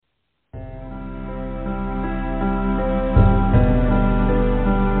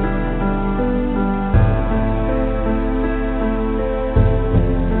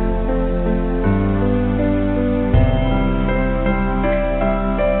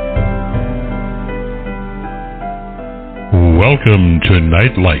Welcome to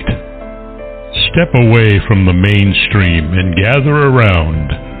Nightlight. Step away from the mainstream and gather around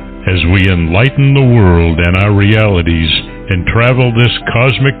as we enlighten the world and our realities and travel this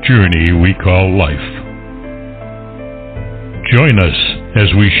cosmic journey we call life. Join us as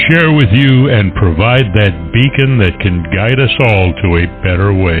we share with you and provide that beacon that can guide us all to a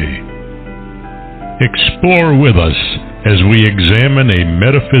better way. Explore with us as we examine a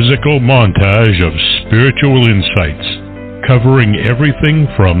metaphysical montage of spiritual insights, covering everything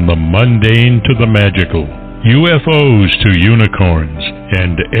from the mundane to the magical, UFOs to unicorns,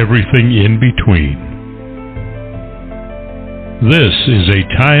 and everything in between. This is a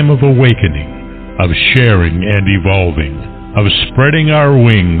time of awakening, of sharing and evolving, of spreading our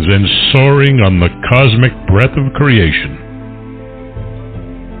wings and soaring on the cosmic breath of creation.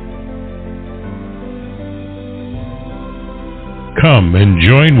 Come and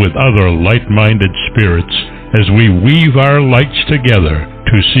join with other light-minded spirits as we weave our lights together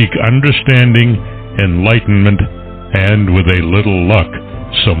to seek understanding, enlightenment, and, with a little luck,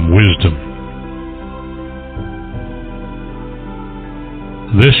 some wisdom.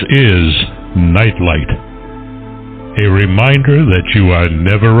 This is Nightlight, a reminder that you are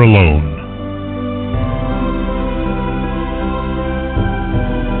never alone.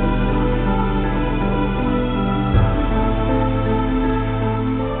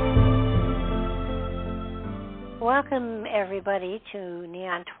 Welcome, everybody, to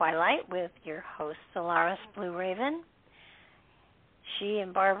Neon Twilight with your host, Solaris Blue Raven. She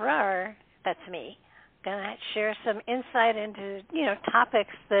and Barbara are, that's me, going to share some insight into,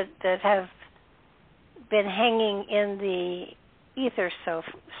 topics that have been hanging in the ether so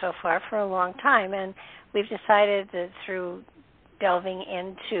far for a long time. And we've decided that through delving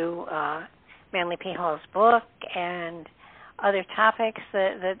into Manly P. Hall's book and other topics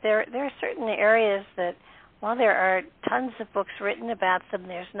that there are certain areas that, while there are tons of books written about them,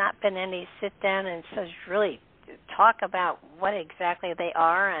 there's not been any sit down and really talk about what exactly they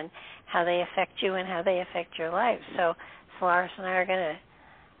are and how they affect you and how they affect your life. So Solaris and I are going to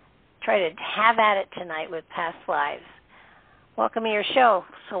try to have at it tonight with past lives. Welcome to your show,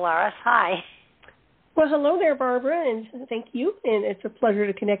 Solaris. Hi. Well, hello there, Barbara, and thank you. And it's a pleasure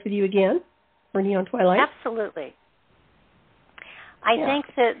to connect with you again for Neon Twilight. Absolutely. I think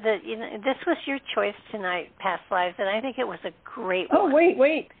that this was your choice tonight, Past Lives, and I think it was a great one. Oh,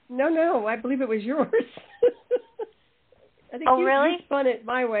 wait. No, I believe it was yours. I think really? You spun it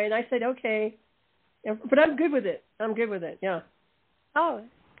my way, and I said, okay. But I'm good with it. Yeah. Oh,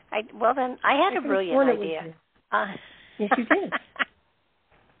 then I had a brilliant idea. Yes, you did.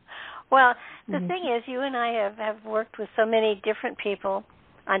 Well, the thing is, you and I have worked with so many different people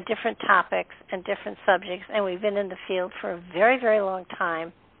on different topics and different subjects, and we've been in the field for a very, very long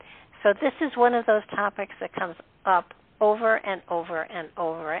time. So this is one of those topics that comes up over and over and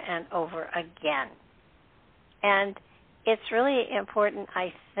over and over again. And it's really important,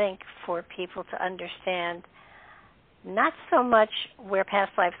 I think, for people to understand not so much where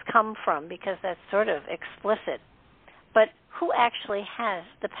past lives come from, because that's sort of explicit, but who actually has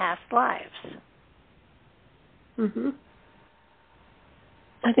the past lives. Mm-hmm.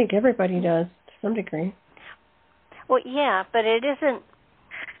 I think everybody does, to some degree. Well, yeah, but it isn't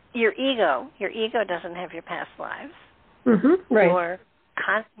your ego. Your ego doesn't have your past lives. Mm-hmm, right.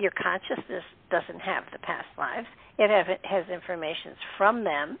 Your consciousness doesn't have the past lives. It has information from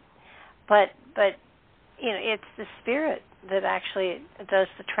them, but it's the spirit that actually does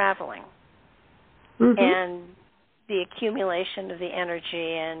the traveling and the accumulation of the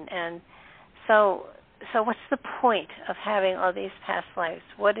energy, and so what's the point of having all these past lives?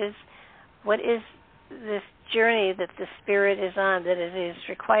 What is this journey that the spirit is on, that it is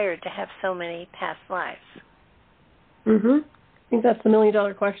required to have so many past lives? I think that's the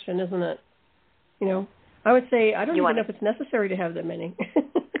 $1,000,000 question, isn't it? I would say I don't even know if it's necessary to have that many.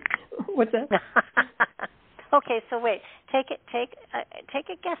 What's that? Okay, so wait. Take a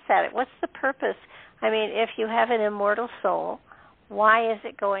guess at it. What's the purpose? I mean, if you have an immortal soul, why is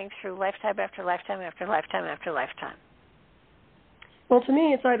it going through lifetime after lifetime after lifetime after lifetime? Well, to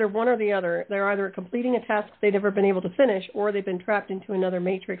me, it's either one or the other. They're either completing a task they've never been able to finish, or they've been trapped into another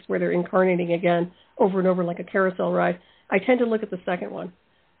matrix where they're incarnating again over and over like a carousel ride. I tend to look at the second one.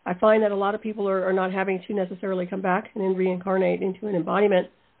 I find that a lot of people are not having to necessarily come back and then reincarnate into an embodiment,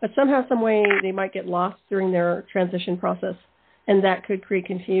 but somehow, some way, they might get lost during their transition process, and that could create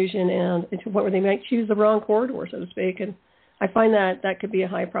confusion and into what where they might choose the wrong corridor, so to speak. And I find that could be a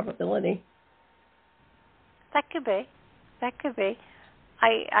high probability. That could be.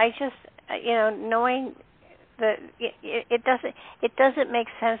 I just, knowing that it doesn't make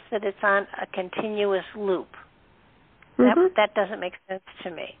sense that it's on a continuous loop. That doesn't make sense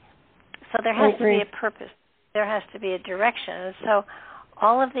to me. So there has to be a purpose. There has to be a direction. And so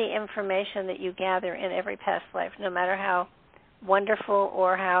all of the information that you gather in every past life, no matter how wonderful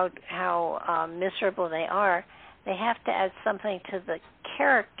or how miserable they are, they have to add something to the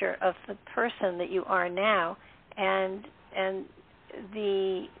character of the person that you are now, and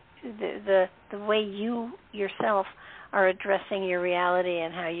the way you yourself are addressing your reality,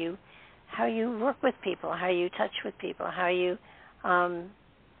 and how you work with people, how you touch with people, how you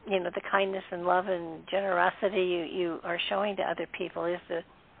the kindness and love and generosity you are showing to other people is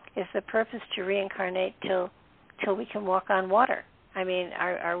the purpose to reincarnate till we can walk on water. I mean,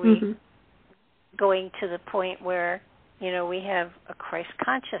 are we going to the point where we have a Christ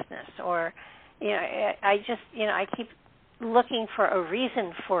consciousness, or I keep looking for a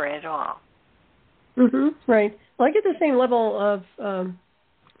reason for it all. Right. Well, I get the same level of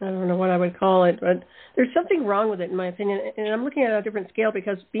I don't know what I would call it, but there's something wrong with it, in my opinion. And I'm looking at a different scale,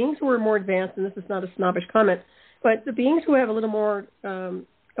 because beings who are more advanced, and this is not a snobbish comment, but the beings who have a little more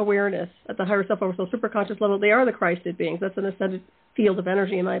awareness at the higher self, or so superconscious level, they are the Christed beings. That's an ascended field of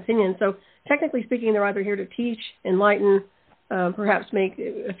energy, in my opinion. So technically speaking, they're either here to teach, enlighten, perhaps make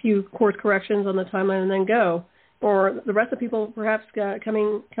a few course corrections on the timeline and then go. Or the rest of people perhaps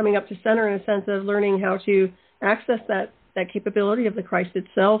coming up to center in a sense of learning how to access that capability of the Christ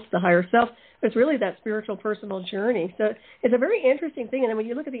itself, the higher self. It's really that spiritual personal journey. So it's a very interesting thing. And then when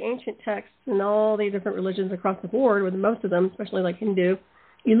you look at the ancient texts and all the different religions across the board, with most of them, especially like Hindu,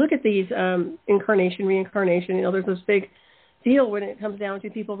 you look at these incarnation, reincarnation, there's this big deal when it comes down to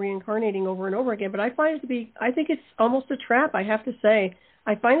people reincarnating over and over again. But I find it to be, I think it's almost a trap, I have to say.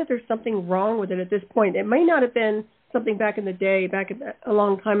 I find that there's something wrong with it at this point. It may not have been something back in the day, a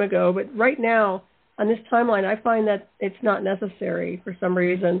long time ago, but right now, on this timeline, I find that it's not necessary for some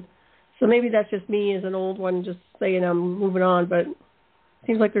reason. So maybe that's just me as an old one just saying I'm moving on, but it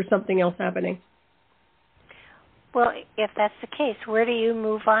seems like there's something else happening. Well, if that's the case, where do you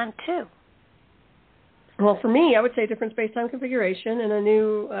move on to? Well, for me, I would say different space-time configuration and a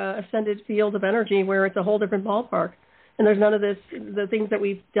new ascended field of energy where it's a whole different ballpark. And there's none of this, the things that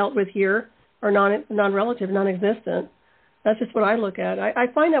we've dealt with here are non-relative, non-existent. That's just what I look at. I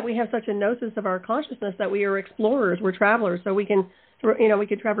find that we have such a gnosis of our consciousness that we are explorers, we're travelers. So we can, we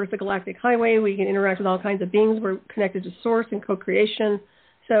can traverse the galactic highway, we can interact with all kinds of beings, we're connected to source and co-creation.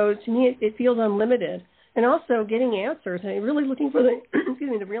 So to me, it feels unlimited. And also getting answers, and really looking for the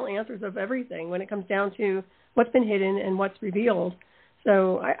real answers of everything when it comes down to what's been hidden and what's revealed.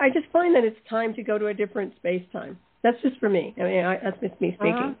 So I just find that it's time to go to a different space-time. That's just for me. I mean, that's just me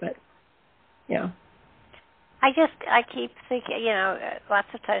speaking, but yeah. I keep thinking, lots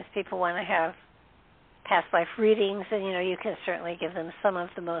of times people want to have past life readings, and, you can certainly give them some of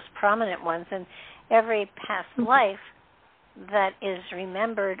the most prominent ones. And every past life that is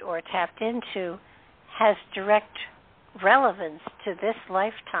remembered or tapped into has direct relevance to this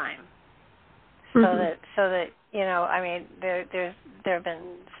lifetime. So that there have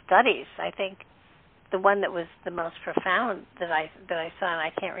been studies. I think the one that was the most profound that I saw, and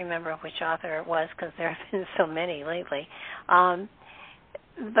I can't remember which author it was because there have been so many lately,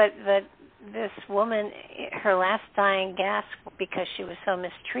 but this woman, her last dying gasp, because she was so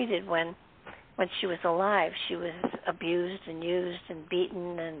mistreated when she was alive, she was abused and used and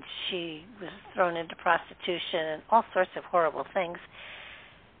beaten, and she was thrown into prostitution and all sorts of horrible things.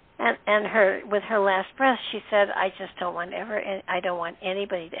 And with her last breath, she said, "I don't want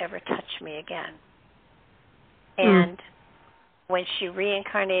anybody to ever touch me again." And when she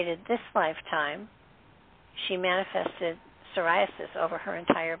reincarnated this lifetime, she manifested psoriasis over her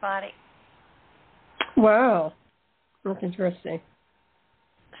entire body. Wow. That's interesting.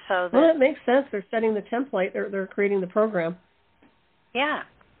 So that makes sense. They're setting the template. They're creating the program. Yeah.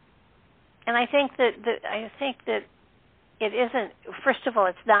 And I think that it isn't, first of all,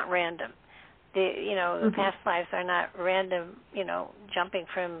 it's not random. The past lives are not random, jumping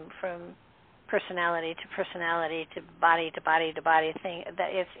from personality to personality to body to body to body thing. That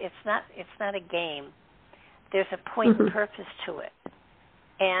it's not a game. There's a point and purpose to it,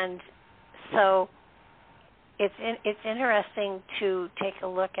 and so it's interesting to take a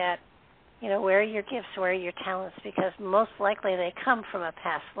look at where are your gifts, where are your talents, because most likely they come from a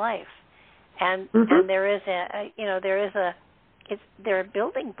past life, and there are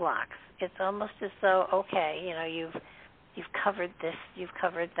building blocks. It's almost as though you've covered this, you've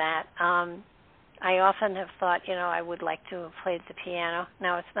covered that. I often have thought, I would like to have played the piano.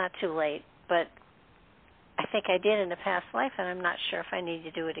 Now, it's not too late, but I think I did in a past life, and I'm not sure if I need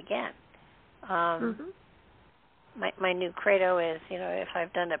to do it again. My new credo is, if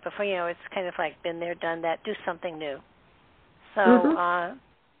I've done it before, it's kind of like been there, done that, do something new. So,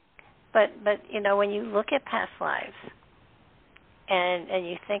 but when you look at past lives, and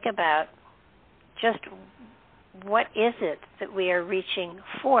you think about just what is it that we are reaching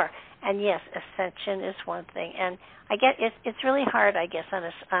for, and yes, ascension is one thing, and I get it's really hard, I guess, on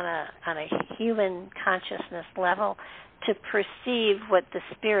a human consciousness level to perceive what the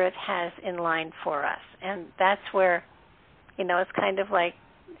spirit has in line for us, and that's where it's kind of like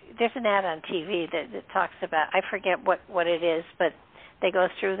there's an ad on TV that talks about, I forget what it is, but they go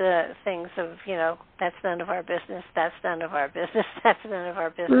through the things of, that's none of our business, that's none of our business, that's none of our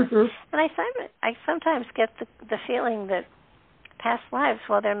business. And I sometimes get the feeling that past lives,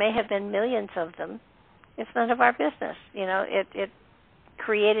 while there may have been millions of them, it's none of our business. It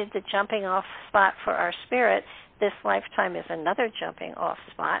created the jumping off spot for our spirit. This lifetime is another jumping off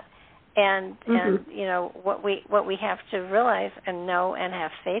spot. And what we have to realize and know and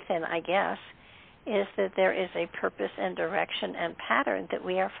have faith in, I guess, is that there is a purpose and direction and pattern that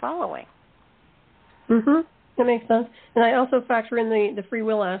we are following. That makes sense. And I also factor in the free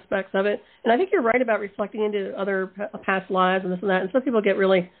will aspects of it. And I think you're right about reflecting into other past lives and this and that. And some people get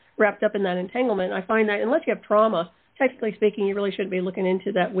really wrapped up in that entanglement. I find that unless you have trauma, technically speaking, you really shouldn't be looking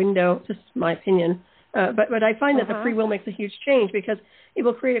into that window, just my opinion. But I find that the free will makes a huge change because it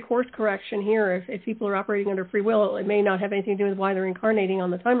will create a course correction here. If people are operating under free will, it may not have anything to do with why they're incarnating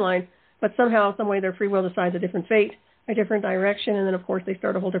on the timeline, but somehow, some way, their free will decides a different fate, a different direction, and then, of course, they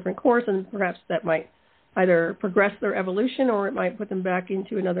start a whole different course, and perhaps that might either progress their evolution or it might put them back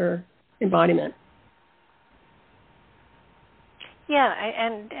into another embodiment. Yeah,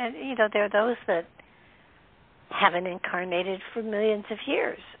 and there are those that haven't incarnated for millions of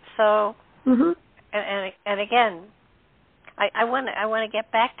years. So, and again, I want to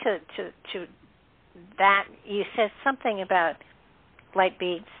get back to that. You said something about light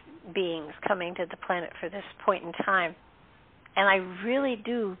beings coming to the planet for this point in time, and I really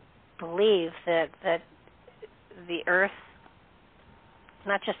do believe that the Earth,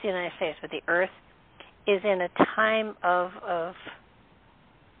 not just the United States, but the Earth, is in a time of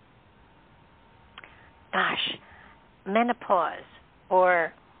menopause,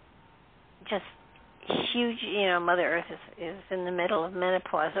 or just huge, Mother Earth is in the middle of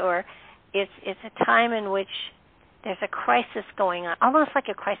menopause, or it's a time in which there's a crisis going on, almost like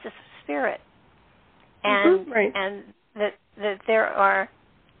a crisis of spirit, and and that there are,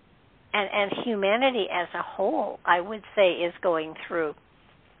 and humanity as a whole, I would say, is going through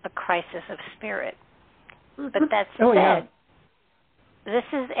a crisis of spirit. But that said, this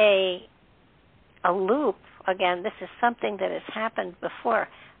is a loop. Again, this is something that has happened before,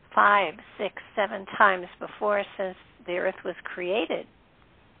 5, 6, 7 times before since the Earth was created.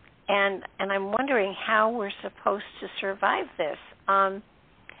 And I'm wondering how we're supposed to survive this.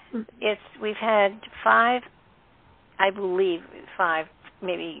 We've had 5, I believe 5,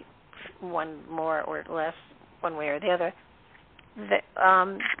 maybe one more or less, one way or the other,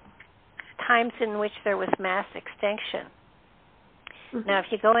 times in which there was mass extinction. Now, if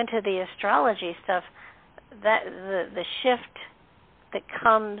you go into the astrology stuff, that the shift that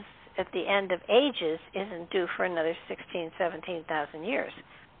comes at the end of ages isn't due for another 16,000, 17,000 years.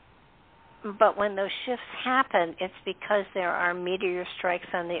 But when those shifts happen, it's because there are meteor strikes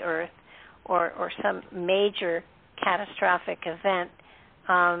on the Earth or some major catastrophic event.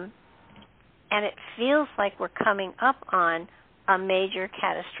 And it feels like we're coming up on a major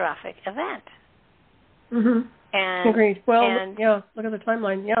catastrophic event. And agreed. Well, look at the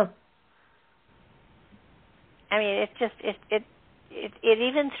timeline. Yeah. I mean, it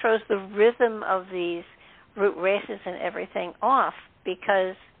even throws the rhythm of these root races and everything off,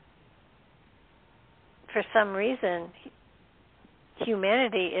 because for some reason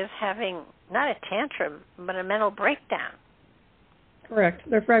humanity is having not a tantrum but a mental breakdown. Correct.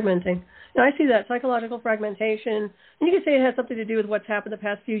 They're fragmenting. Now, I see that psychological fragmentation, and you could say it has something to do with what's happened the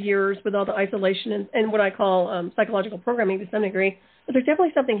past few years with all the isolation and what I call psychological programming to some degree. But there's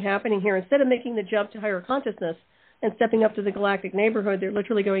definitely something happening here. Instead of making the jump to higher consciousness and stepping up to the galactic neighborhood, they're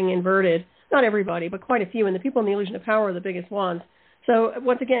literally going inverted. Not everybody, but quite a few. And the people in the illusion of power are the biggest ones. So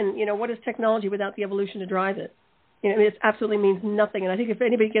once again, what is technology without the evolution to drive it? It absolutely means nothing. And I think if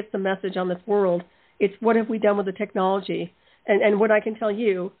anybody gets the message on this world, it's what have we done with the technology? And what I can tell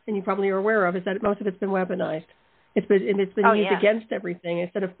you, and you probably are aware of, is that most of it's been weaponized. It's been used against everything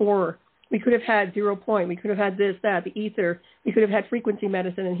instead of for. We could have had 0 point. We could have had this, that, the ether. We could have had frequency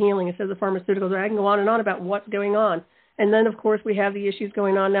medicine and healing instead of the pharmaceuticals. I can go on and on about what's going on. And then, of course, we have the issues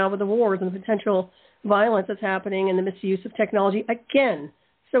going on now with the wars and the potential violence that's happening and the misuse of technology again.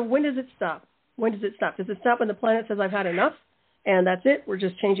 So when does it stop? When does it stop? Does it stop when the planet says, I've had enough, and that's it? We're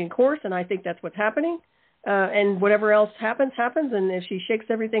just changing course, and I think that's what's happening. and whatever else happens. And if she shakes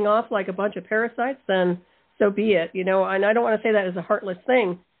everything off like a bunch of parasites, then so be it. And I don't want to say that as a heartless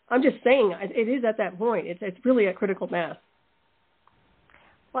thing. I'm just saying it is at that point. It's really a critical mass.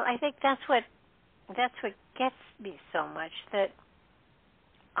 Well, I think that's what gets me so much, that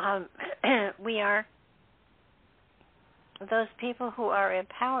we are those people who are in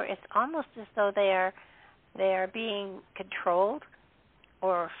power. It's almost as though they are being controlled,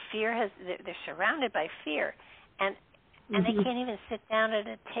 or they're surrounded by fear, and they can't even sit down at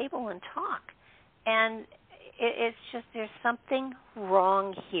a table and talk. And it's just, there's something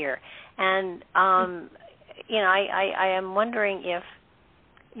wrong here. And I am wondering if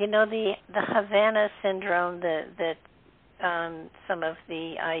the Havana syndrome that some of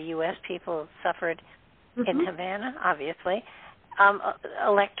the U.S. people suffered in Havana, obviously,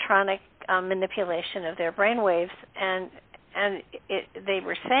 electronic manipulation of their brainwaves, and they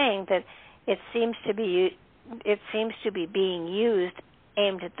were saying that it seems to be being used,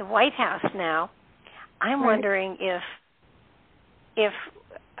 aimed at the White House now. I'm wondering if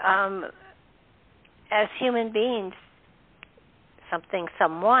as human beings,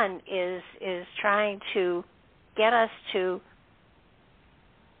 someone is trying to get us to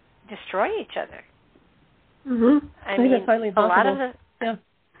destroy each other. I think that's highly possible.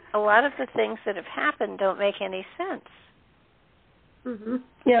 A lot of the things that have happened don't make any sense.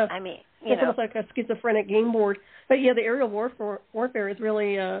 Yeah. I mean, it's almost like a schizophrenic game board. But yeah, the aerial warfare is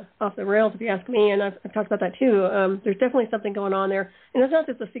really off the rails, if you ask me, and I've talked about that too. There's definitely something going on there. And it's not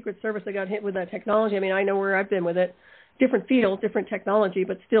just the Secret Service that got hit with that technology. I mean, I know where I've been with it. Different field, different technology,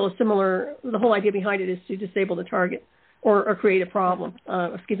 but still a similar, the whole idea behind it is to disable the target or create a problem,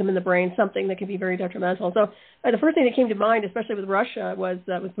 a schism in the brain, something that can be very detrimental. So the first thing that came to mind, especially with Russia, was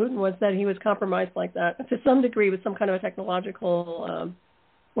with Putin, was that he was compromised like that to some degree with some kind of a technological,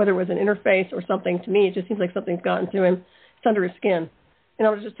 whether it was an interface or something. To me, it just seems like something's gotten to him. It's under his skin. And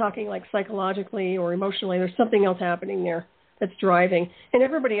I was just talking like psychologically or emotionally. There's something else happening there that's driving. And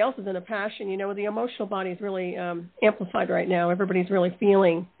everybody else is in a passion. The emotional body is really amplified right now. Everybody's really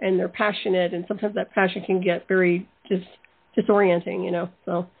feeling, and they're passionate, and sometimes that passion can get very just disorienting,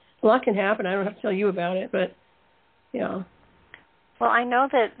 So a lot can happen. I don't have to tell you about it, but, Well, I know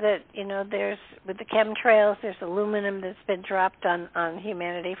that there's, with the chemtrails, there's aluminum that's been dropped on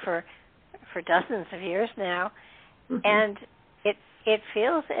humanity for dozens of years now. And it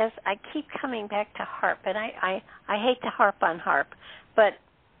feels, as I keep coming back to HAARP, and I hate to harp on HAARP, but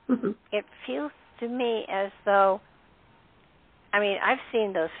it feels to me as though, I mean, I've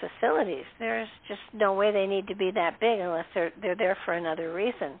seen those facilities. There's just no way they need to be that big unless they're there for another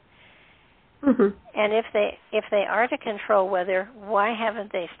reason. And if they are to control weather, why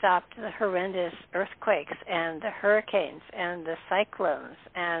haven't they stopped the horrendous earthquakes and the hurricanes and the cyclones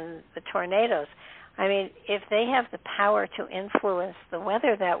and the tornadoes? I mean, if they have the power to influence the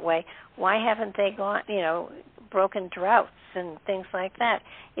weather that way, why haven't they broken droughts and things like that?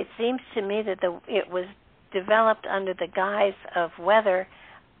 It seems to me that it was developed under the guise of weather,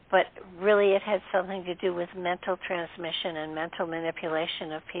 but really it had something to do with mental transmission and mental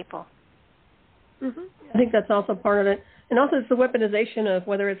manipulation of people. I think that's also part of it. And also it's the weaponization of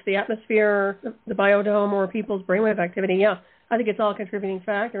whether it's the atmosphere, the biodome, or people's brainwave activity. Yeah, I think it's all a contributing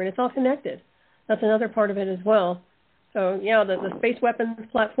factor, and it's all connected. That's another part of it as well. So, yeah, the space weapons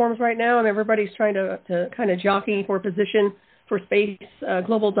platforms right now, and everybody's trying to kind of jockey for position for space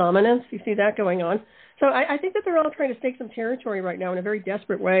global dominance. You see that going on. So I think that they're all trying to stake some territory right now in a very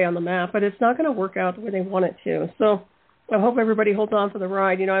desperate way on the map, but it's not going to work out the way they want it to. So I hope everybody holds on for the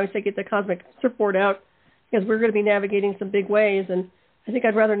ride. I always say get the cosmic surfboard out, because we're going to be navigating some big waves, and I think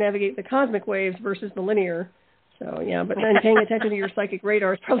I'd rather navigate the cosmic waves versus the linear. So, yeah, but then paying attention to your psychic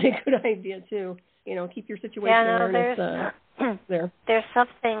radar is probably a good idea, too. Keep your situation awareness there. There's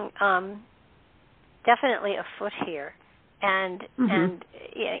something definitely afoot here. And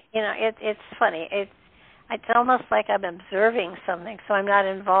it's funny. It's almost like I'm observing something, so I'm not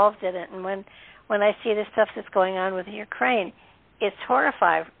involved in it. And when I see the stuff that's going on with Ukraine, it's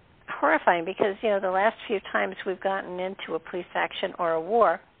horrifying because, the last few times we've gotten into a police action or a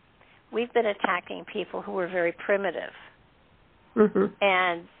war, we've been attacking people who were very primitive.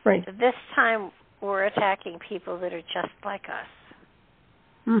 And this time we're attacking people that are just like us.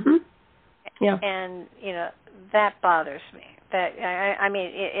 Yeah. And, that bothers me. That I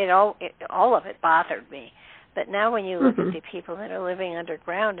mean, all of it bothered me. But now when you look at the people that are living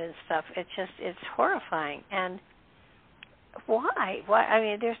underground and stuff, it's horrifying. And why? I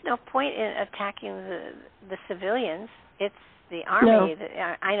mean, there's no point in attacking the civilians. It's the army.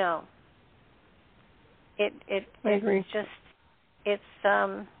 No. I know. I agree. It's just,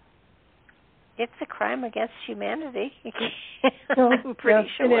 it's a crime against humanity. Well, I'm pretty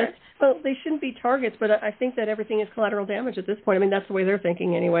sure. It is. Well, they shouldn't be targets, but I think that everything is collateral damage at this point. I mean, that's the way they're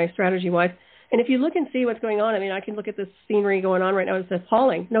thinking anyway, strategy-wise. And if you look and see what's going on, I mean, I can look at this scenery going on right now. It's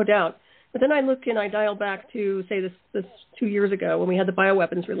appalling, no doubt. But then I look and I dial back to, say, this 2 years ago when we had the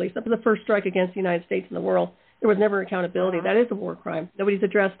bioweapons release. That was the first strike against the United States and the world. There was never accountability. That is a war crime. Nobody's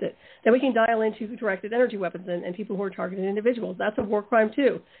addressed it. Then we can dial into directed energy weapons and people who are targeting individuals. That's a war crime,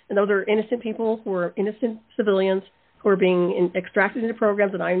 too. And those are innocent people who are innocent civilians who are being extracted into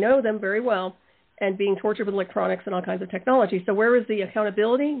programs, and I know them very well, and being tortured with electronics and all kinds of technology. So where is the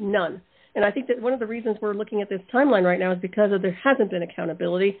accountability? None. And I think that one of the reasons we're looking at this timeline right now is because there hasn't been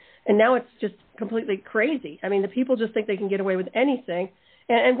accountability, and now it's just completely crazy. I mean, the people just think they can get away with anything.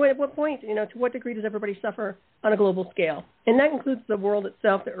 And at what point, to what degree does everybody suffer on a global scale? And that includes the world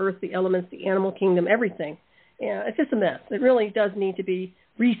itself, the earth, the elements, the animal kingdom, everything. Yeah, it's just a mess. It really does need to be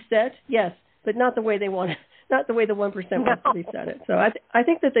reset, yes, but not the way they want it, not the way the 1% wants to reset it. So I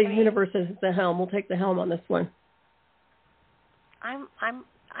think that the universe is the helm. We'll take the helm on this one.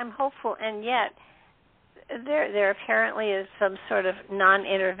 I'm hopeful, and yet there apparently is some sort of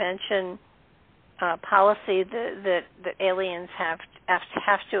non-intervention policy that aliens have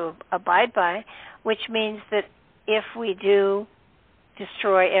to abide by, which means that if we do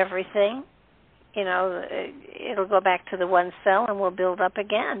destroy everything, it'll go back to the one cell and we'll build up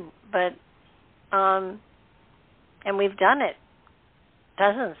again. But and we've done it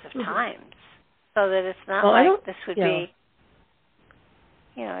dozens of times, so that it's not this would be.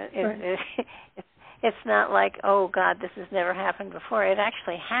 It's not like, oh God, this has never happened before. It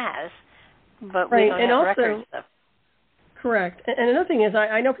actually has, but we don't have records of. Correct. And another thing is,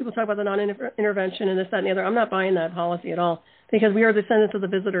 I know people talk about the non-intervention and this, that, and the other. I'm not buying that policy at all, because we are descendants of the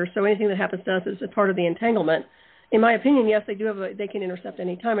visitors, so anything that happens to us is a part of the entanglement. In my opinion, yes, they can intercept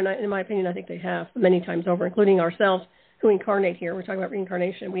any time, and in my opinion, I think they have many times over, including ourselves who incarnate here. We're talking about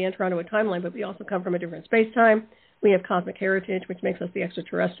reincarnation. We enter onto a timeline, but we also come from a different space-time. We have cosmic heritage, which makes us the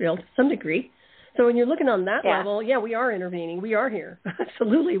extraterrestrial to some degree. So when you're looking on that level, we are intervening. We are here.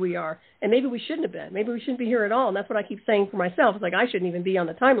 Absolutely we are. And maybe we shouldn't have been. Maybe we shouldn't be here at all. And that's what I keep saying for myself. It's like I shouldn't even be on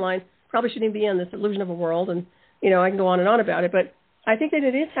the timeline. Probably shouldn't even be on this illusion of a world. And, I can go on and on about it. But I think that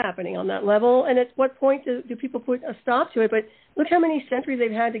it is happening on that level. And at what point do people put a stop to it? But look how many centuries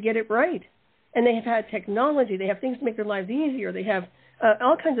they've had to get it right. And they have had technology. They have things to make their lives easier. They have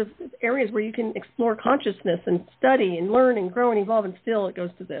all kinds of areas where you can explore consciousness and study and learn and grow and evolve, and still it goes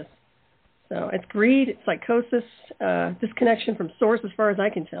to this. So it's greed, it's psychosis, disconnection from source as far as I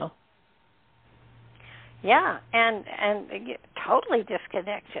can tell. Yeah, and totally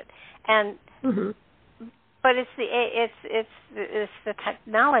disconnected. And but it's the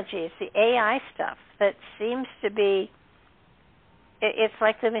technology, it's the AI stuff that seems to be. It's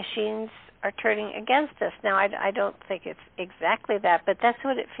like the machines are turning against us. Now, I don't think it's exactly that, but that's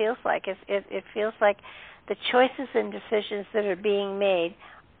what it feels like. It feels like the choices and decisions that are being made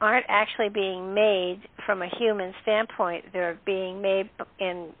aren't actually being made from a human standpoint. They're being made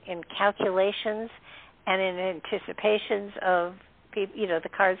in calculations and in anticipations of, the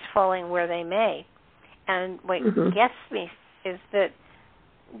cards falling where they may. And what gets me is that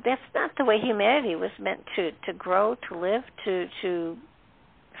that's not the way humanity was meant to grow, to live, to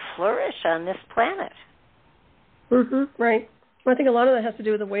flourish on this planet. Right. Well, I think a lot of that has to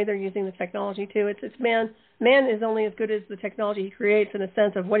do with the way they're using the technology, too. It's man. Man is only as good as the technology he creates, in a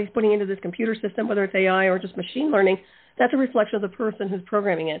sense of what he's putting into this computer system, whether it's AI or just machine learning. That's a reflection of the person who's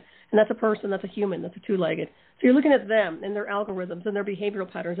programming it. And that's a person, that's a human, that's a two-legged. So you're looking at them and their algorithms and their behavioral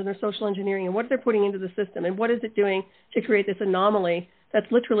patterns and their social engineering and what they're putting into the system and what is it doing to create this anomaly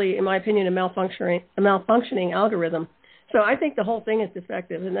that's literally, in my opinion, a malfunctioning algorithm. So I think the whole thing is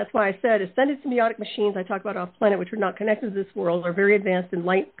defective, and that's why I said ascended symbiotic machines I talk about off-planet, which are not connected to this world, are very advanced in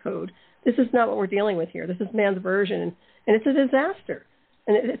light code. This is not what we're dealing with here. This is man's version, and it's a disaster.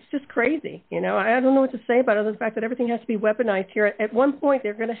 And it's just crazy. I don't know what to say about it other than the fact that everything has to be weaponized here. At one point,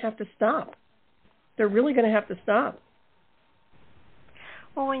 they're going to have to stop. They're really going to have to stop.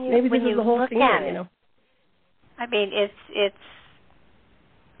 Well, when you the whole look thing, at it, I mean, it's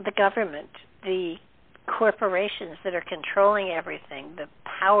the government, the corporations that are controlling everything, the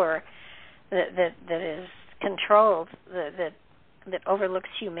power that is controlled, that overlooks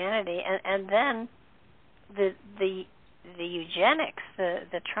humanity, and then the eugenics,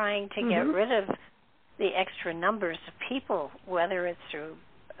 the trying to get rid of the extra numbers of people, whether it's through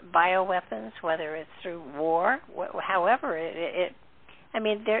bioweapons, whether it's through war, however it I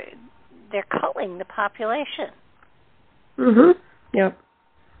mean, they're culling the population. Yep.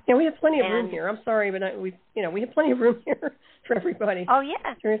 Yeah, we have plenty of room here. I'm sorry, but we have plenty of room here for everybody. Oh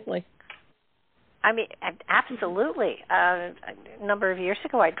yeah, seriously. I mean, absolutely. A number of years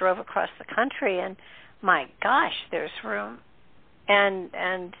ago, I drove across the country, and my gosh, there's room, and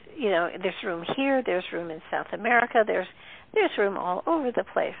there's room here, there's room in South America, there's room all over the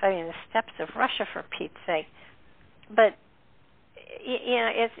place. I mean, the steppes of Russia, for Pete's sake. But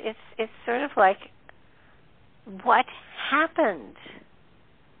it's sort of like, what happened?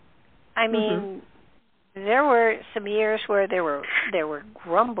 I mean, there were some years where there were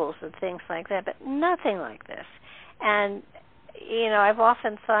grumbles and things like that, but nothing like this. And I've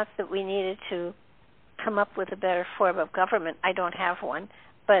often thought that we needed to come up with a better form of government. I don't have one,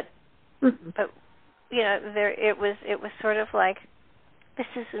 but it was sort of like, this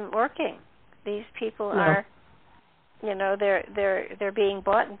isn't working. These people are, they're being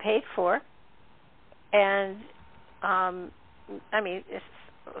bought and paid for, and I mean, it's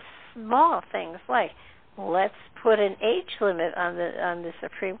small things like, let's put an age limit on the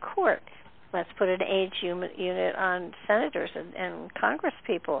Supreme Court. Let's put an age unit on senators and Congress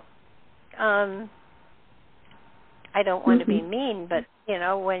people. I don't want to be mean, but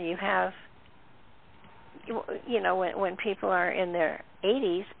when you have, when people are in their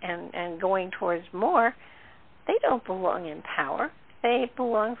 80s and going towards more, they don't belong in power. They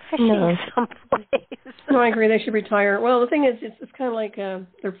belong fishing someplace. No, I agree. They should retire. Well, the thing is, it's kind of like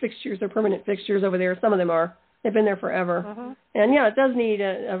their fixtures, their permanent fixtures over there. Some of them are. They've been there forever. And, it does need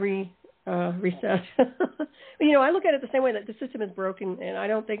a reset. But, I look at it the same way, that the system is broken, and I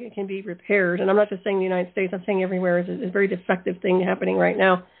don't think it can be repaired. And I'm not just saying the United States. I'm saying everywhere is a very defective thing happening right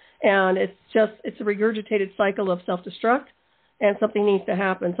now. And it's a regurgitated cycle of self-destruct. And something needs to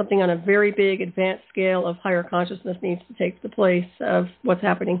happen. Something on a very big, advanced scale of higher consciousness needs to take the place of what's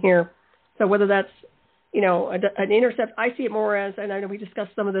happening here. So whether that's, an intercept, I see it more as, and I know we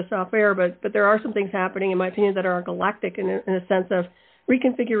discussed some of this off air, but there are some things happening, in my opinion, that are galactic in a sense of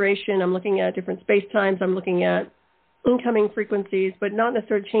reconfiguration. I'm looking at different space times. I'm looking at incoming frequencies, but not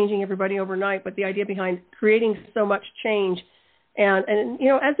necessarily changing everybody overnight, but the idea behind creating so much change. And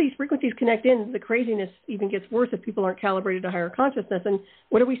as these frequencies connect in, the craziness even gets worse if people aren't calibrated to higher consciousness. And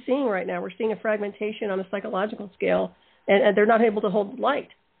what are we seeing right now? We're seeing a fragmentation on a psychological scale, and they're not able to hold light.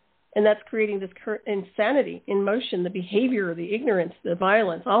 And that's creating this current insanity in motion, the behavior, the ignorance, the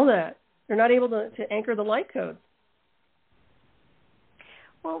violence, all that. They're not able to anchor the light codes.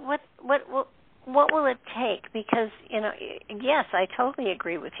 Well, what will it take? Because, yes, I totally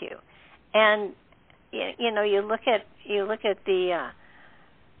agree with you. And you look at the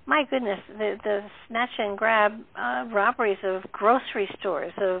my goodness, the snatch and grab robberies of grocery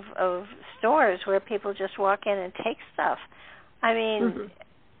stores, of stores where people just walk in and take stuff. I mean,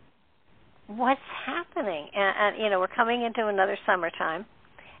 what's happening? And we're coming into another summertime,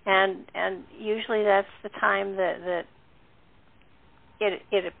 and usually that's the time that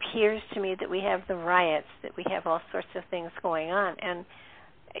it appears to me that we have the riots, that we have all sorts of things going on, and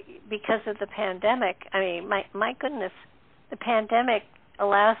because of the pandemic, I mean, my goodness, the pandemic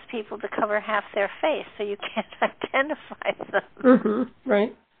allows people to cover half their face, so you can't identify them.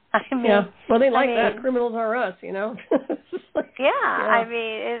 Right. I mean, well, they like that. Criminals are us, It's like, I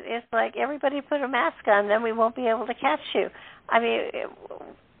mean, it's like everybody put a mask on, then we won't be able to catch you. I mean,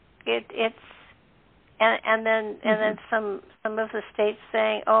 it's and then some of the states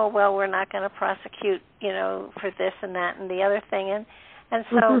saying, oh well, we're not going to prosecute, for this and that and the other thing, and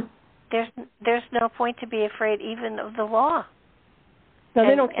so there's no point to be afraid even of the law. No,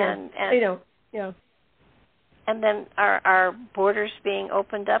 they don't care. They don't. Yeah. And then our borders being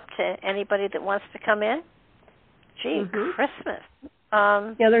opened up to anybody that wants to come in. Gee, Christmas.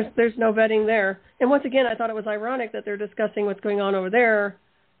 There's no vetting there. And once again, I thought it was ironic that they're discussing what's going on over there,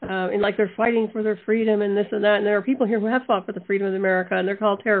 and like they're fighting for their freedom and this and that. And there are people here who have fought for the freedom of America, and they're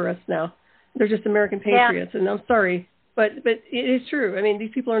called terrorists now. They're just American patriots, and I'm sorry. But it is true. I mean,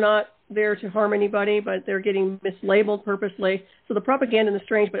 these people are not there to harm anybody, but they're getting mislabeled purposely. So the propaganda is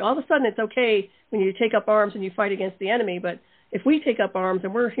strange, but all of a sudden it's okay when you take up arms and you fight against the enemy. But if we take up arms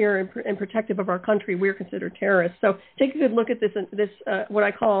and we're here and protective of our country, we're considered terrorists. So take a good look at this what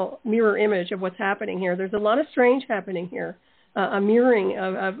I call mirror image of what's happening here. There's a lot of strange happening here, a mirroring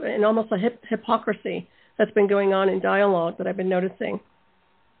of and almost a hypocrisy that's been going on in dialogue that I've been noticing.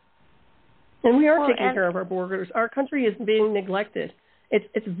 And we are taking care of our borders. Our country is being neglected.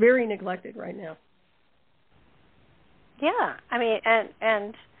 It's very neglected right now. Yeah, I mean,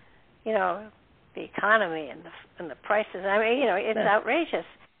 and the economy and the prices. I mean, it's outrageous.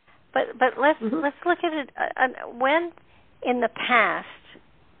 But let's look at it. When in the past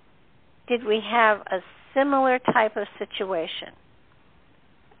did we have a similar type of situation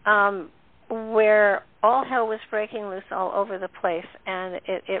where all hell was breaking loose all over the place, and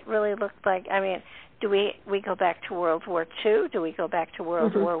it really looked like, I mean, do we go back to World War II? Do we go back to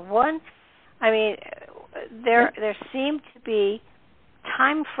World War I? I mean, there seem to be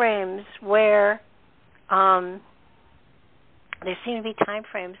time frames where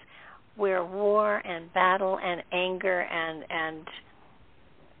war and battle and anger and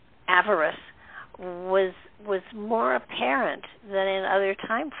avarice was more apparent than in other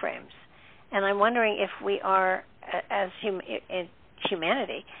time frames. And I'm wondering if we are, as in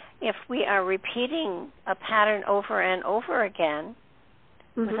humanity, if we are repeating a pattern over and over again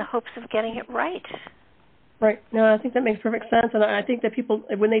with the hopes of getting it right. Right. No, I think that makes perfect sense. And I think that people,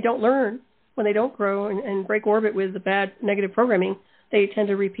 when they don't learn, when they don't grow and break orbit with the bad negative programming, they tend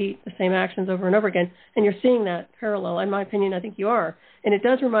to repeat the same actions over and over again. And you're seeing that parallel. In my opinion, I think you are. And it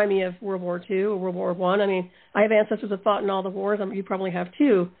does remind me of World War II or World War I. I mean, I have ancestors that fought in all the wars. You probably have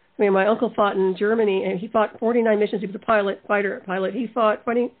too. I mean, my uncle fought in Germany, and he fought 49 missions. He was a fighter pilot. He fought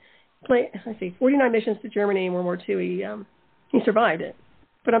 49 missions to Germany in World War II. He survived it.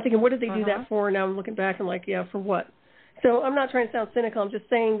 But I'm thinking, what did they do that for? Now I'm looking back and like, yeah, for what? So I'm not trying to sound cynical. I'm just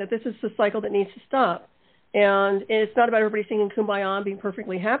saying that this is the cycle that needs to stop. And it's not about everybody singing Kumbaya and being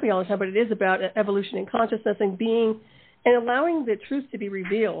perfectly happy all the time, but it is about evolution in consciousness and being and allowing the truth to be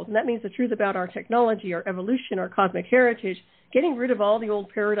revealed. And that means the truth about our technology, our evolution, our cosmic heritage, getting rid of all the old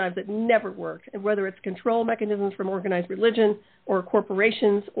paradigms that never worked, and whether it's control mechanisms from organized religion or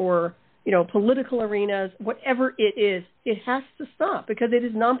corporations or, political arenas, whatever it is, it has to stop because it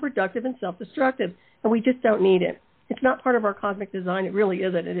is non-productive and self-destructive, and we just don't need it. It's not part of our cosmic design. It really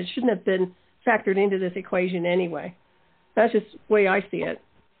isn't, and it shouldn't have been factored into this equation anyway. That's just the way I see it.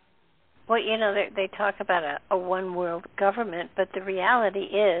 Well, they talk about a one-world government, but the reality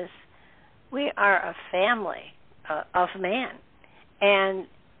is we are a family of man. And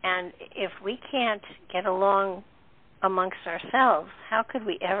if we can't get along amongst ourselves, how could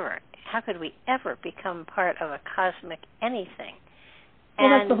we ever become part of a cosmic anything? Well,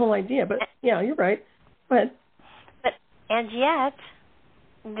 that's the whole idea. But yeah, you're right. Go ahead. And yet,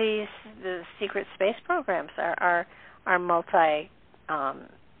 the secret space programs are multi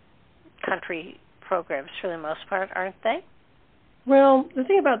country programs for the most part, aren't they? Well, the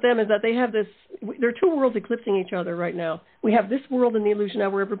thing about them is that they have there are two worlds eclipsing each other right now. We have this world in the illusion now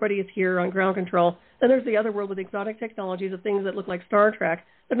where everybody is here on ground control. Then there's the other world with exotic technologies of things that look like Star Trek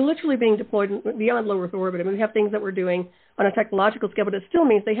that are literally being deployed beyond low Earth orbit. I mean, we have things that we're doing on a technological scale, but it still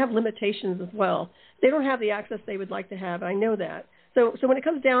means they have limitations as well. They don't have the access they would like to have. I know that. So when it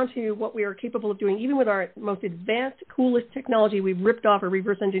comes down to what we are capable of doing, even with our most advanced, coolest technology we've ripped off or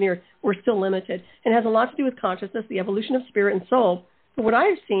reverse engineered, we're still limited. It has a lot to do with consciousness, the evolution of spirit and soul. But what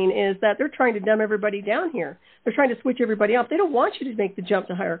I've seen is that they're trying to dumb everybody down here. They're trying to switch everybody up. They don't want you to make the jump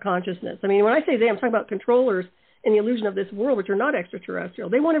to higher consciousness. I mean, when I say they, I'm talking about controllers in the illusion of this world, which are not extraterrestrial.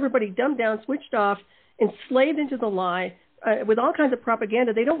 They want everybody dumbed down, switched off, enslaved into the lie, with all kinds of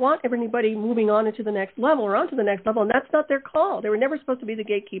propaganda. They don't want anybody moving on into the next level or onto the next level, and that's not their call. They were never supposed to be the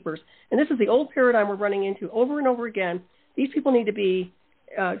gatekeepers. And this is the old paradigm we're running into over and over again. These people need to be,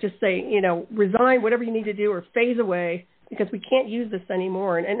 resign, whatever you need to do, or phase away, because we can't use this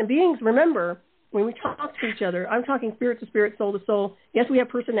anymore. And beings, remember, when we talk to each other, I'm talking spirit to spirit, soul to soul. Yes, we have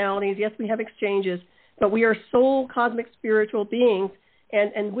personalities. Yes, we have exchanges, but we are soul, cosmic, spiritual beings.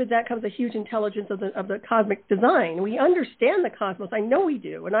 And with that comes a huge intelligence of the cosmic design. We understand the cosmos. I know we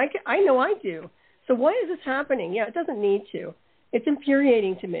do, and I know I do. So why is this happening? Yeah, it doesn't need to. It's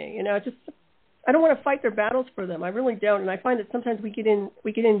infuriating to me. I don't want to fight their battles for them. I really don't. And I find that sometimes we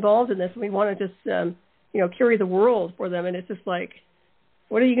get involved in this, and we want to just carry the world for them. And it's just like,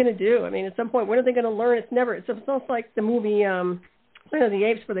 what are you going to do? I mean, at some point, when are they going to learn? It's almost like the movie Planet of the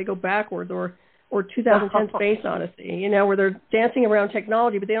Apes, where they go backwards, or 2010 Space Odyssey, where they're dancing around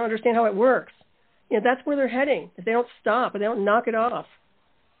technology, but they don't understand how it works. That's where they're heading if they don't stop and they don't knock it off.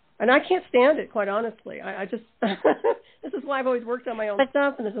 And I can't stand it, quite honestly. I just this is why I've always worked on my own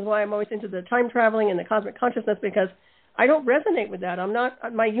stuff, and this is why I'm always into the time traveling and the cosmic consciousness, because I don't resonate with that.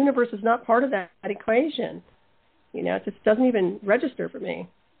 My universe is not part of that equation. It just doesn't even register for me.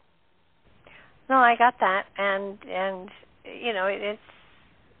 No, I got that, and it's.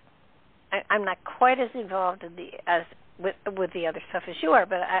 I'm not quite as involved with the other stuff as you are,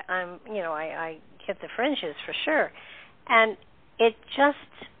 but I hit the fringes for sure, and it just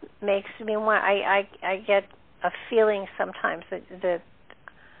makes me want. I get a feeling sometimes that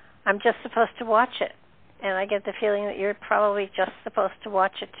I'm just supposed to watch it, and I get the feeling that you're probably just supposed to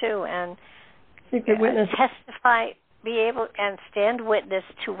watch it too, and testify, be able, and stand witness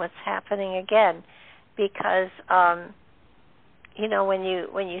to what's happening again, because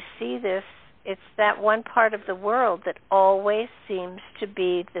when you see this it's that one part of the world that always seems to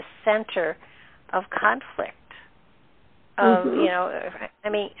be the center of conflict. You know, I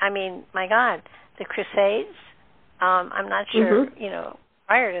mean, my God, the Crusades. I'm not sure, you know,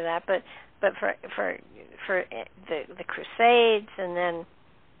 prior to that, but for the Crusades, and then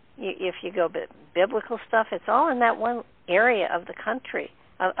if you go biblical stuff, it's all in that one area of the country,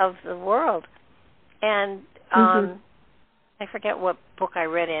 of the world. And I forget what book I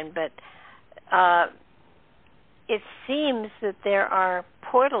read in, but it seems that there are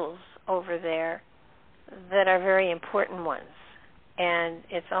portals over there that are very important ones. And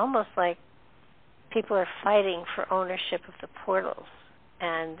it's almost like people are fighting for ownership of the portals.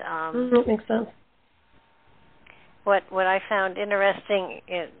 And that makes sense. What I found interesting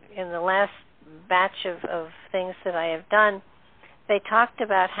in the last batch of things that I have done, they talked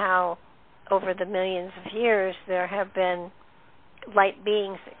about how over the millions of years there have been light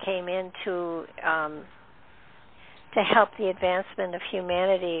beings that came in to help the advancement of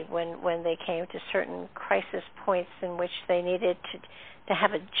humanity when they came to certain crisis points in which they needed to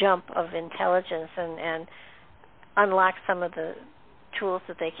have a jump of intelligence and unlock some of the tools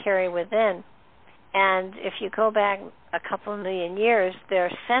that they carry within. And if you go back a couple of million years,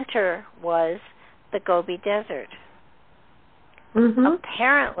 their center was the Gobi Desert.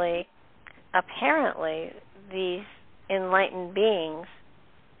 Apparently, these enlightened beings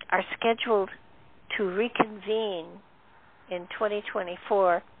are scheduled to reconvene in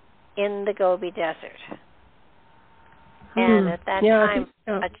 2024 in the Gobi Desert. And at that time,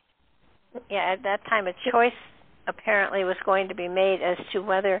 at that time, a choice apparently was going to be made as to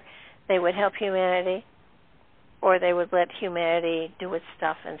whether they would help humanity or they would let humanity do its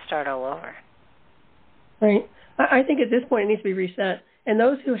stuff and start all over. Right. I think at this point it needs to be reset. And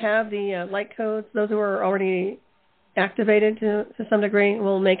those who have the light codes, those who are already activated to some degree,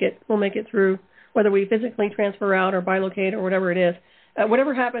 will make it through, whether we physically transfer out or bilocate or whatever it is.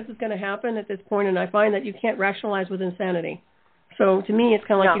 Whatever happens is going to happen at this point, and I find that you can't rationalize with insanity. So to me, it's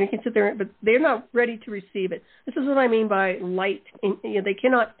kind of like you can sit there, but they're not ready to receive it. This is what I mean by light. They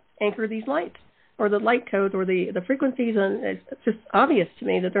cannot anchor these lights or the light codes or the frequencies, and it's just obvious to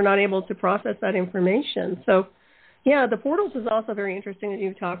me that they're not able to process that information. So, yeah, the portals is also very interesting that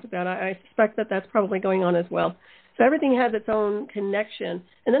you've talked about. I suspect that that's probably going on as well. So everything has its own connection.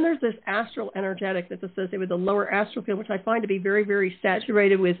 And then there's this astral energetic that's associated with the lower astral field, which I find to be very, very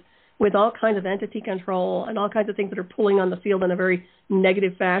saturated with all kinds of entity control and all kinds of things that are pulling on the field in a very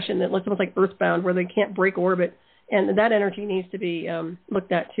negative fashion that looks almost like earthbound, where they can't break orbit. And that energy needs to be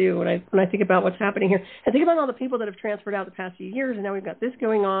looked at, too, when I think about what's happening here. And think about all the people that have transferred out the past few years, and now we've got this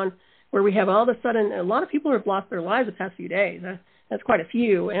going on, where we have all of a sudden a lot of people have lost their lives the past few days. That's quite a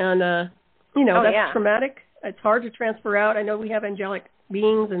few. And, that's traumatic. It's hard to transfer out. I know we have angelic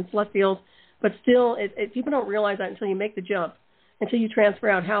beings and celestials, but still, people don't realize that until you make the jump, until you transfer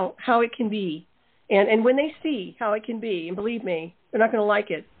out how it can be. And when they see how it can be, and believe me, they're not going to like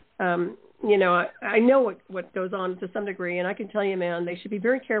it. I know what goes on to some degree, and I can tell you, man, they should be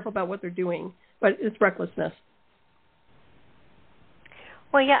very careful about what they're doing, but it's recklessness.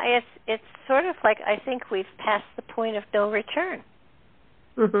 Well, yeah, it's sort of like I think we've passed the point of no return.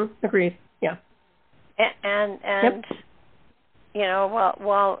 Agreed. Yeah. And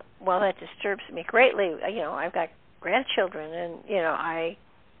while that disturbs me greatly, I've got grandchildren, and I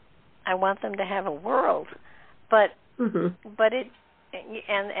want them to have a world, but it.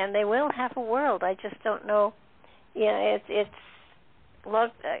 And they will have a world. I just don't know. It's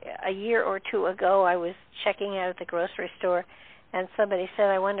a year or two ago, I was checking out at the grocery store, and somebody said,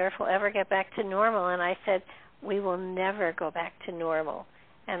 I wonder if we'll ever get back to normal. And I said, we will never go back to normal.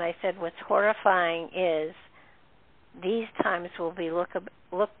 And I said, what's horrifying is these times will be looked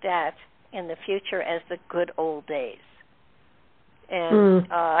at in the future as the good old days. And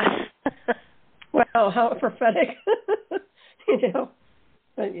wow, how prophetic.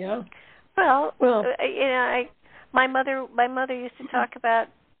 But yeah. Well, my mother used to talk about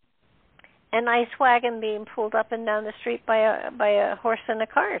a nice wagon being pulled up and down the street by a horse and a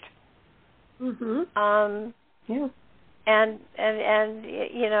cart. Yeah. And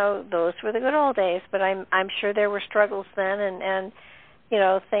those were the good old days. But I'm sure there were struggles then, and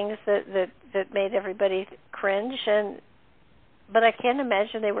things that made everybody cringe. But I can't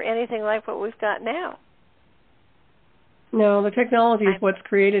imagine they were anything like what we've got now. No, the technology is what's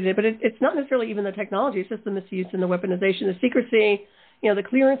created it, but it's not necessarily even the technology. It's just the misuse and the weaponization, the secrecy. The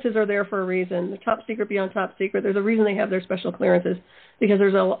clearances are there for a reason. The top secret beyond top secret. There's a reason they have their special clearances, because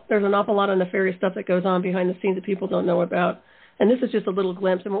there's an awful lot of nefarious stuff that goes on behind the scenes that people don't know about. And this is just a little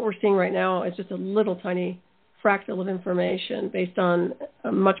glimpse. And what we're seeing right now is just a little tiny fractal of information based on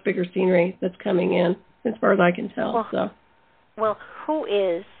a much bigger scenery that's coming in, as far as I can tell. Well, who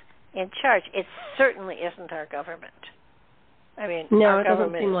is in charge? It certainly isn't our government. I mean, no, our it doesn't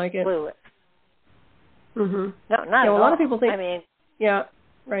government seem like is it. clueless. Mm-hmm. No, not yeah, at well, all. A lot of people think. I mean, yeah,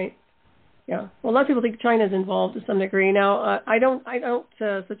 right. Yeah. Well, a lot of people think China's involved to some degree. Now, I don't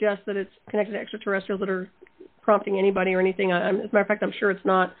suggest that it's connected to extraterrestrials that are prompting anybody or anything. As a matter of fact, I'm sure it's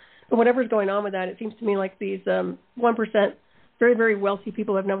not. But whatever's going on with that, it seems to me like these 1% very, very wealthy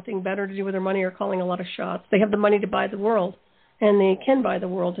people who have nothing better to do with their money are calling a lot of shots. They have the money to buy the world, and they can buy the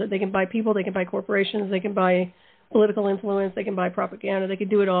world. They can buy people, they can buy corporations, they can buy political influence, they can buy propaganda, they can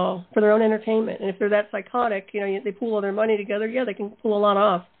do it all for their own entertainment. And if they're that psychotic, they pool all their money together, yeah, they can pull a lot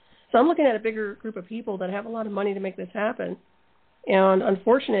off. So I'm looking at a bigger group of people that have a lot of money to make this happen. And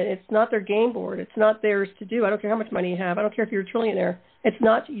unfortunately, it's not their game board. It's not theirs to do. I don't care how much money you have. I don't care if you're a trillionaire. It's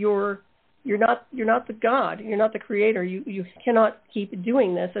not you're not the God. You're not the creator. You cannot keep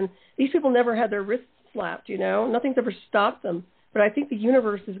doing this. And these people never had their wrists slapped, Nothing's ever stopped them. But I think the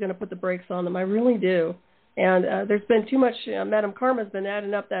universe is going to put the brakes on them. I really do. And there's been too much. Madame Karma's been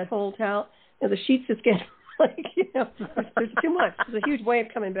adding up that whole towel. The sheets just get there's too much. There's a huge wave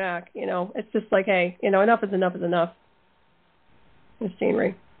coming back. It's just like, hey, enough is enough is enough. Miss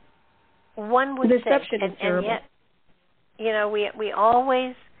Jean-Marie. One would deception think, is terrible. And yet, we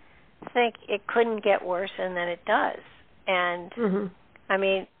always think it couldn't get worse, and then it does. And I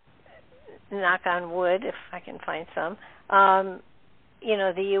mean, knock on wood, if I can find some.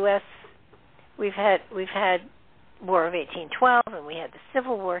 The U.S. We've had War of 1812, and we had the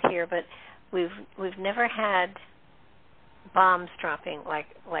Civil War here, but we've never had bombs dropping like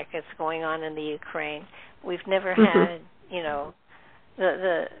it's going on in the Ukraine. We've never had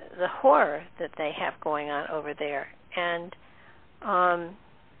the horror that they have going on over there. And I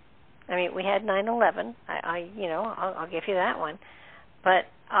mean, we had 9/11. I'll give you that one, but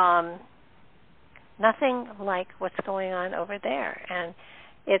nothing like what's going on over there. And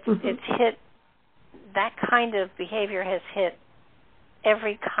it's hit. That kind of behavior has hit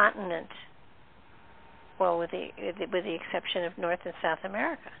every continent. Well, with the exception of North and South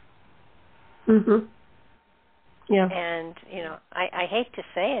America. Yeah. And I hate to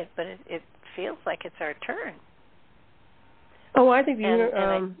say it, but it feels like it's our turn. Oh, I think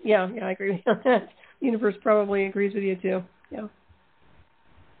I agree with that. The universe probably agrees with you too. Yeah.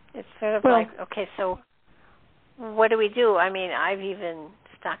 It's sort of like, okay, so what do we do? I mean, I've even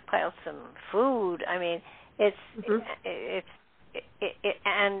stockpiled some food. I mean,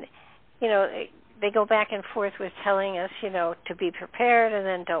 and they go back and forth with telling us, to be prepared and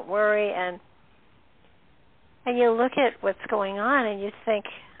then don't worry. And you look at what's going on and you think,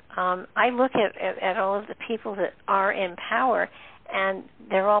 I look at all of the people that are in power, and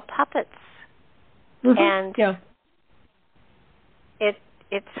they're all puppets. And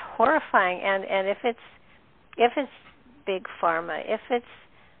it's horrifying. And if it's big pharma, if it's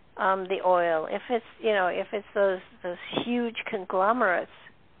the oil, if it's those huge conglomerates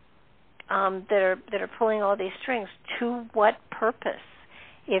that are pulling all these strings, to what purpose?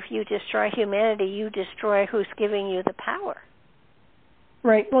 If you destroy humanity, you destroy who's giving you the power.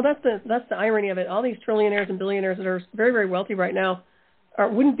 Right. Well, that's the irony of it. All these trillionaires and billionaires that are very, very wealthy right now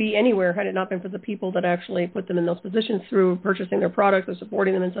wouldn't be anywhere had it not been for the people that actually put them in those positions through purchasing their products or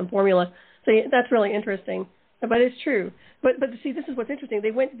supporting them in some formula. So that's really interesting. But it's true. But see, this is what's interesting.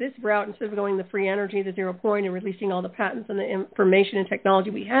 They went this route instead of going the free energy, the 0 point, and releasing all the patents and the information and technology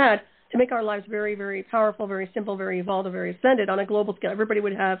we had to make our lives very, very powerful, very simple, very evolved, and very ascended on a global scale. Everybody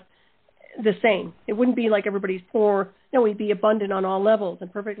would have the same. It wouldn't be like everybody's poor. No, we'd be abundant on all levels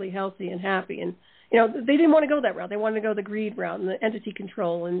and perfectly healthy and happy. And, they didn't want to go that route. They wanted to go the greed route and the entity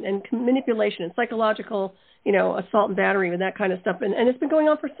control and manipulation and psychological, assault and battery and that kind of stuff. And it's been going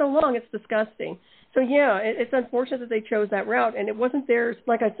on for so long, it's disgusting. So, yeah, it's unfortunate that they chose that route. And it wasn't theirs.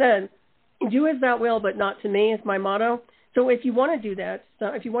 Like I said, do as thou will, but not to me is my motto. So if you want to do that,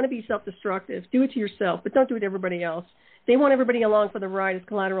 if you want to be self-destructive, do it to yourself, but don't do it to everybody else. They want everybody along for the ride as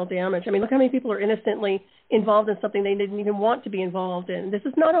collateral damage. I mean, look how many people are innocently involved in something they didn't even want to be involved in. This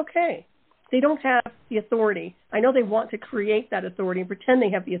is not okay. They don't have the authority. I know they want to create that authority and pretend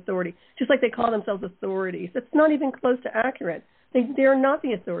they have the authority, just like they call themselves authorities. That's not even close to accurate. They are not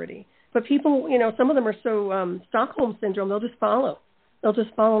the authority. But people, some of them are so Stockholm syndrome, they'll just follow. They'll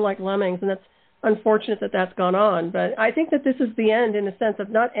just follow like lemmings, and that's unfortunate that that's gone on. But I think that this is the end in a sense of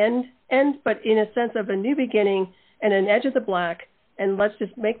not end, but in a sense of a new beginning and an edge of the black, and let's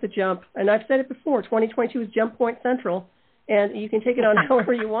just make the jump. And I've said it before, 2022 is Jump Point Central, and you can take it on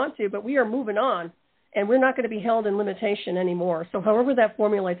however you want to, but we are moving on, and we're not going to be held in limitation anymore. So however that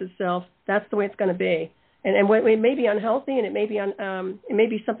formulates itself, that's the way it's going to be. And it may be unhealthy, and it may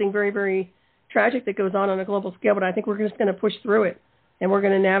be something very, very tragic that goes on a global scale, but I think we're just going to push through it, and we're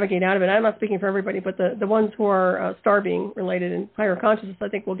going to navigate out of it. I'm not speaking for everybody, but the ones who are star being related and higher consciousness, I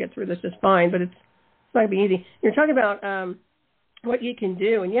think we'll get through this just fine, but it's not going to be easy. You're talking about what you can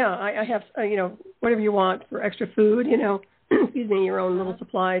do, and I have, whatever you want for extra food, excuse me, your own little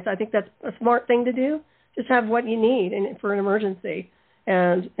supplies. I think that's a smart thing to do. Just have what you need for an emergency,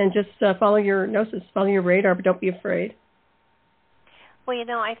 and just follow your gnosis, follow your radar, but don't be afraid. Well,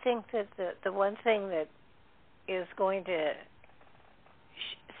 I think that the one thing that is going to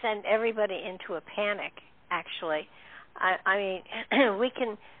send everybody into a panic, actually, I mean,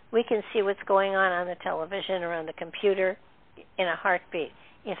 we can see what's going on the television or on the computer in a heartbeat.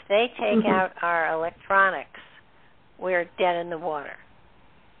 If they take out our electronics, we're dead in the water.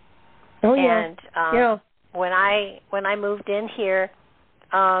 Oh yeah. And when I moved in here,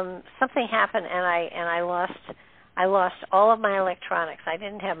 something happened, and I lost all of my electronics. I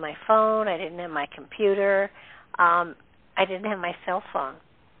didn't have my phone. I didn't have my computer. I didn't have my cell phone,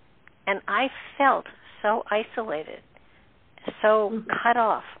 and I felt so isolated, so cut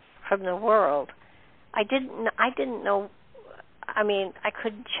off from the world. I didn't know. I mean, I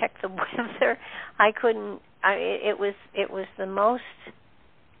couldn't check the weather. I couldn't. It was the most.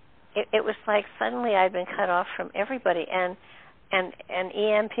 It was like suddenly I'd been cut off from everybody, and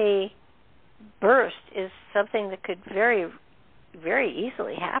EMP burst is something that could very, very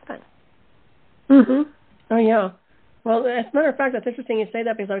easily happen. Mhm. Oh yeah. Well, as a matter of fact, that's interesting you say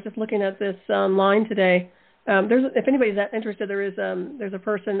that, because I was just looking at this online today. If anybody's that interested, there's a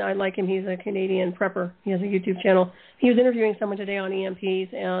person, I like him. He's a Canadian prepper. He has a YouTube channel. He was interviewing someone today on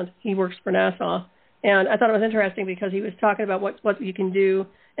EMPs, and he works for NASA. And I thought it was interesting because he was talking about what you can do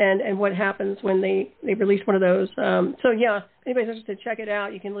and what happens when they release one of those. So yeah, if anybody's interested, check it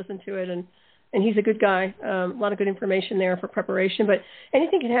out. You can listen to it, and he's a good guy. A lot of good information there for preparation. But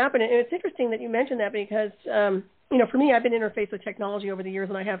anything can happen, and it's interesting that you mentioned that because for me, I've been interfaced with technology over the years,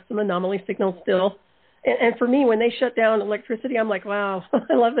 and I have some anomaly signals still. And for me, when they shut down electricity, I'm like, wow,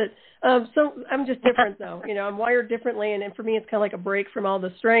 I love it. So I'm just different, though. I'm wired differently, and for me, it's kind of like a break from all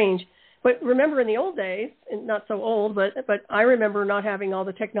the strange. But remember, in the old days, and not so old, but I remember not having all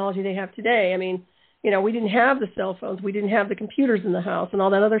the technology they have today. I mean, we didn't have the cell phones, we didn't have the computers in the house, and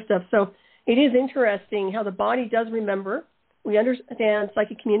all that other stuff. So it is interesting how the body does remember. We understand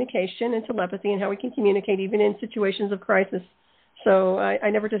psychic communication and telepathy and how we can communicate even in situations of crisis. So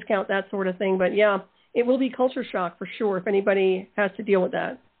I never discount that sort of thing. But yeah, it will be culture shock for sure if anybody has to deal with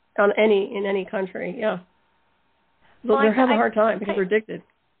that in any country. Yeah, they'll have a hard time because they're addicted.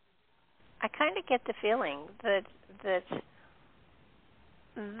 I kind of get the feeling that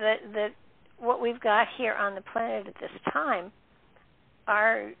what we've got here on the planet at this time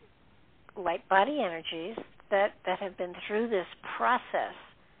are light body energies that have been through this process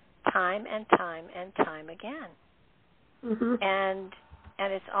time and time and time again. Mm-hmm. And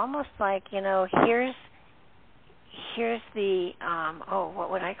it's almost like, here's the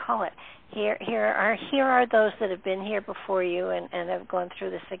what would I call it? Here are those that have been here before you and have gone through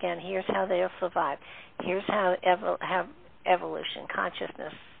this again. Here's how they'll survive. Here's how evolution,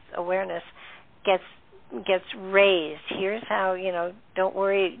 consciousness, awareness gets raised. Here's how, don't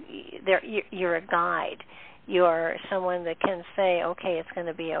worry, you're a guide. You're someone that can say, okay, it's going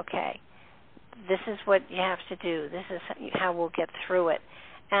to be okay. This is what you have to do. This is how we'll get through it.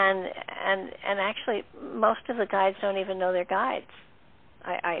 And actually, most of the guides don't even know they're guides.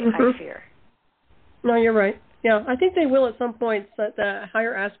 I fear. No, you're right. Yeah, I think they will at some point. That the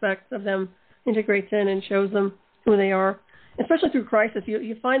higher aspects of them integrates in and shows them who they are. Especially through crisis,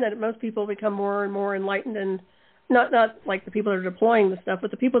 you find that most people become more and more enlightened, and not like the people that are deploying the stuff,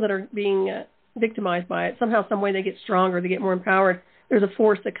 but the people that are being victimized by it. Somehow, some way, they get stronger, they get more empowered. There's a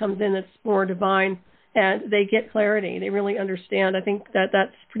force that comes in that's more divine, and they get clarity. They really understand. I think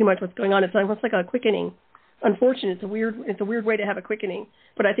that's pretty much what's going on. It's almost like a quickening. Unfortunately, it's a weird way to have a quickening,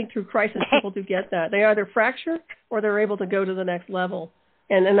 but I think through crisis, people do get that. They either fracture or they're able to go to the next level,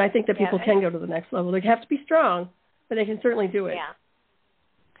 and I think that people can go to the next level. They have to be strong, but they can certainly do it. Yeah.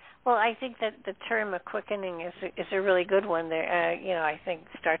 Well, I think that the term of quickening is a really good one. There, I think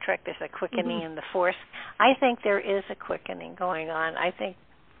Star Trek, there's a quickening in the Force. I think there is a quickening going on. I think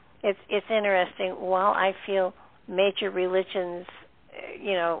it's interesting. While I feel major religions,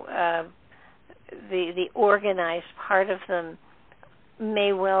 the organized part of them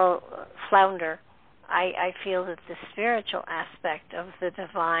may well flounder, I feel that the spiritual aspect of the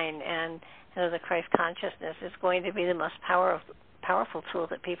divine and the Christ consciousness is going to be the most powerful tool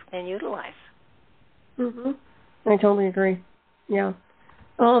that people can utilize. Mm-hmm. I totally agree. Yeah.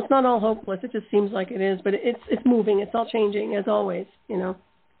 Well, it's not all hopeless. It just seems like it is, but it's moving. It's all changing, as always,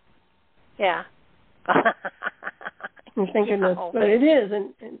 Yeah. And thank goodness. But it is,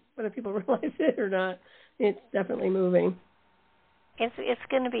 and whether people realize it or not, it's definitely moving. It's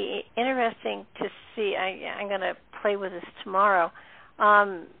going to be interesting to see. I'm going to play with this tomorrow.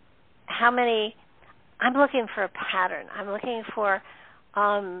 How many? I'm looking for a pattern. I'm looking for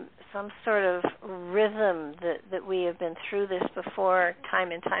some sort of rhythm that we have been through this before,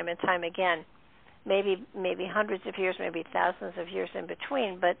 time and time and time again. Maybe hundreds of years, maybe thousands of years in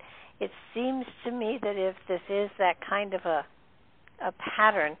between. But it seems to me that if this is that kind of a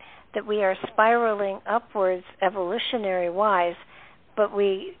pattern, that we are spiraling upwards evolutionary-wise, but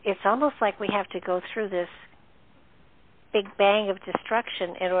it's almost like we have to go through this big bang of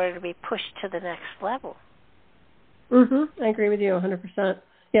destruction in order to be pushed to the next level. I agree with you 100%.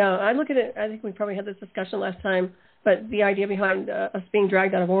 Yeah, I look at it, I think we probably had this discussion last time, but the idea behind us being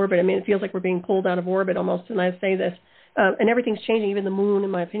dragged out of orbit, I mean, it feels like we're being pulled out of orbit almost, and I say this, and everything's changing, even the moon, in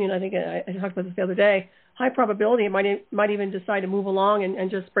my opinion. I think I talked about this the other day. High probability it might even decide to move along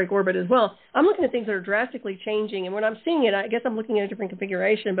and just break orbit as well. I'm looking at things that are drastically changing, and when I'm seeing it, I guess I'm looking at a different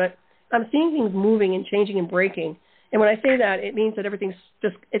configuration, but I'm seeing things moving and changing and breaking. And when I say that, it means that everything's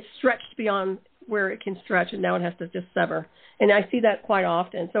it's stretched beyond where it can stretch, and now it has to just sever. And I see that quite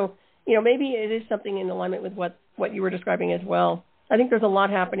often. So, maybe it is something in alignment with what you were describing as well. I think there's a lot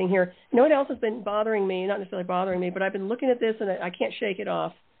happening here. What else has been bothering me? Not necessarily bothering me, but I've been looking at this, and I can't shake it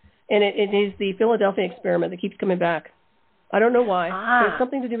off. And it is the Philadelphia experiment that keeps coming back. I don't know why. There's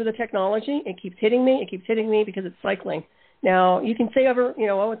something to do with the technology. It keeps hitting me. It keeps hitting me because it's cycling. Now, you can say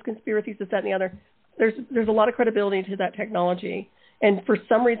it's conspiracies, this, that, and the other. There's a lot of credibility to that technology. And for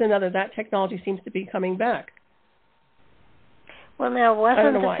some reason or another, that technology seems to be coming back. Well, now, weren't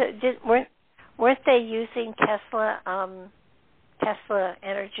they using Tesla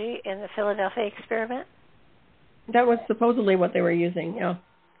energy in the Philadelphia experiment? That was supposedly what they were using, yeah.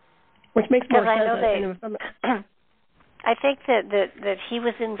 Which makes more sense. I think that he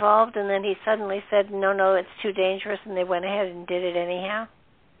was involved, and then he suddenly said, no, it's too dangerous, and they went ahead and did it anyhow.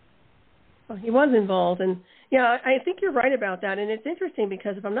 Well, he was involved, and yeah, I think you're right about that. And it's interesting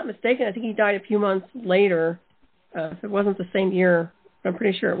because if I'm not mistaken, I think he died a few months later. If it wasn't the same year, I'm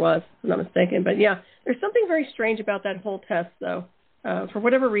pretty sure it was, if I'm not mistaken. But yeah, there's something very strange about that whole test, though. For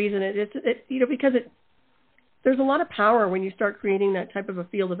whatever reason, because there's a lot of power when you start creating that type of a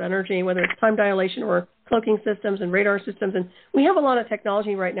field of energy, whether it's time dilation or cloaking systems and radar systems. And we have a lot of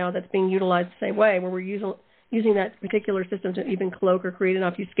technology right now that's being utilized the same way, where we're using that particular system to even cloak or create an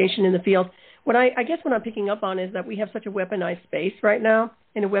obfuscation in the field. What I guess what I'm picking up on is that we have such a weaponized space right now,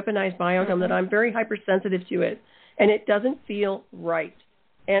 in a weaponized biodome, that I'm very hypersensitive to it, and it doesn't feel right.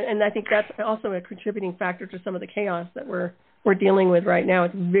 And I think that's also a contributing factor to some of the chaos that we're dealing with right now.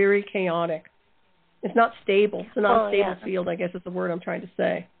 It's very chaotic. It's not stable. It's a non-stable field, I guess is the word I'm trying to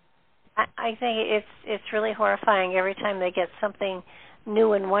say. I think it's really horrifying. Every time they get something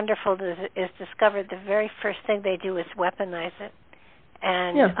new and wonderful is discovered, the very first thing they do is weaponize it.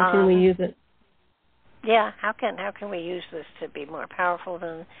 And how can we use it? Yeah, how can we use this to be more powerful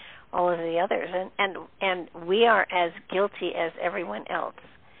than all of the others? And we are as guilty as everyone else.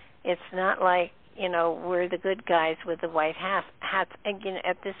 It's not like we're the good guys with the white hats. Again,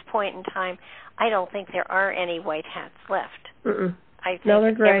 at this point in time, I don't think there are any white hats left. I think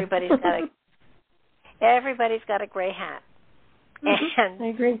they're gray. everybody's got a gray hat. And I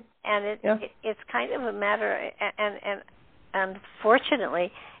agree. And it's kind of a matter, and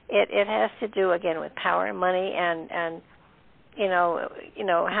unfortunately, it has to do again with power and money, and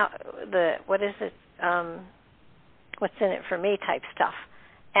how what is it, what's in it for me type stuff.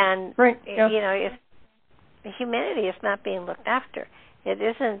 And if humanity is not being looked after, it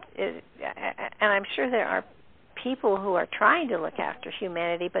isn't. And I'm sure there are people who are trying to look after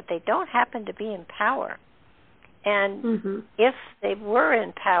humanity, but they don't happen to be in power. And if they were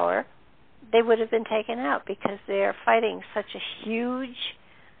in power, they would have been taken out because they are fighting such a huge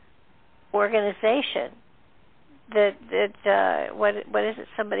organization that what is it?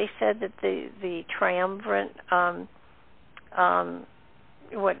 Somebody said that the triumvirate,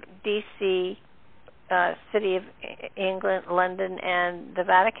 D.C., City of England, London, and the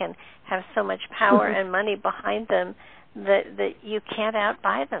Vatican have so much power and money behind them that you can't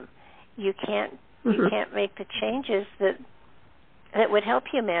outbuy them. You can't make the changes that would help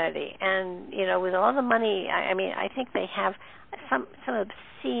humanity. And with all the money, I think they have some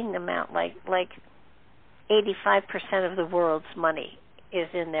obscene amount, like 85% of the world's money is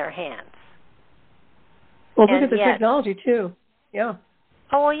in their hands. Well, look at the technology too. Yeah.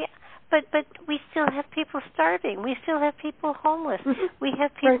 Oh, yeah. But we still have people starving. We still have people homeless. Mm-hmm. We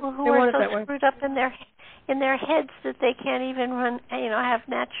have people right. who They are so way. screwed up in their heads that they can't even run.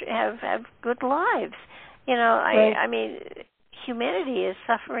 Have good lives. Right. I mean, humanity is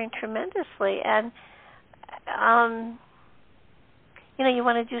suffering tremendously, and you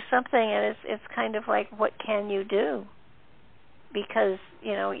want to do something, and it's kind of like, what can you do? Because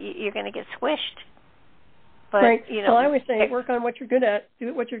you're going to get squished. But, right. Well, I always say, work on what you're good at.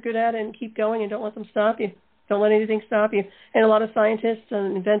 Do what you're good at, and keep going, and don't let them stop you. Don't let anything stop you. And a lot of scientists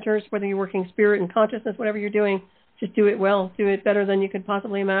and inventors, whether you're working spirit and consciousness, whatever you're doing, just do it well. Do it better than you could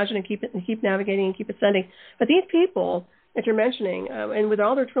possibly imagine, and keep navigating and keep ascending. But these people that you're mentioning, and with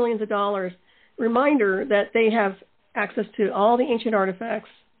all their trillions of dollars, reminder that they have access to all the ancient artifacts,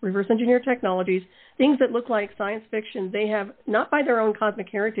 reverse engineered technologies, things that look like science fiction. They have, not by their own cosmic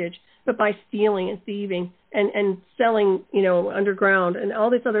heritage, but by stealing and thieving and selling, underground and all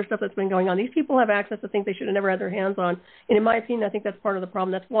this other stuff that's been going on. These people have access to things they should have never had their hands on. And in my opinion, I think that's part of the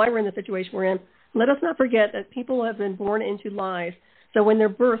problem. That's why we're in the situation we're in. Let us not forget that people have been born into lies. So when they're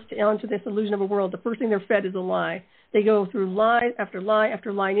birthed onto this illusion of a world, the first thing they're fed is a lie. They go through lie after lie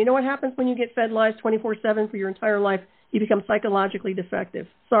after lie. And you know what happens when you get fed lies 24/7 for your entire life? You become psychologically defective.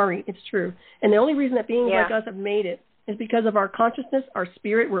 Sorry, it's true. And the only reason that beings like us have made it is because of our consciousness, our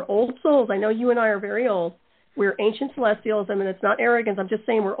spirit. We're old souls. I know you and I are very old. We're ancient celestials. I mean, it's not arrogance. I'm just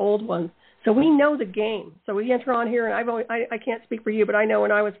saying we're old ones. So we know the game. So we enter on here, and I can't speak for you, but I know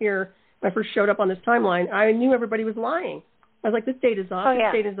when I was here, when I first showed up on this timeline, I knew everybody was lying. I was like, this date is off,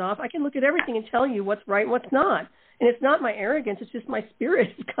 this date is off. I can look at everything and tell you what's right and what's not. And it's not my arrogance. It's just my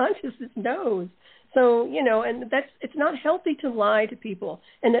spirit. Consciousness knows. So, and it's not healthy to lie to people.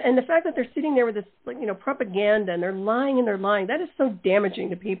 And the fact that they're sitting there with this, propaganda, and they're lying and they're lying, that is so damaging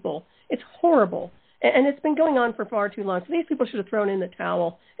to people. It's horrible. And it's been going on for far too long. So these people should have thrown in the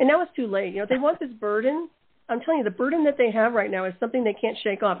towel. And now it's too late. They want this burden. I'm telling you, the burden that they have right now is something they can't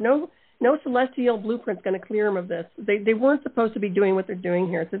shake off. No celestial blueprint's going to clear them of this. They weren't supposed to be doing what they're doing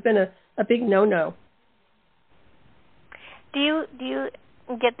here. It's been a big no-no. Do you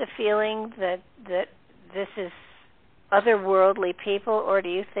get the feeling that this is otherworldly people, or do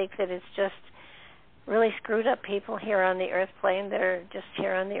you think that it's just really screwed up people here on the Earth plane that are just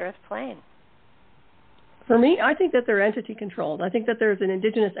here on the Earth plane? For me, I think that they're entity controlled. I think that there's an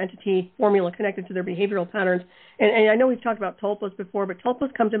indigenous entity formula connected to their behavioral patterns. And I know we've talked about tulpas before, but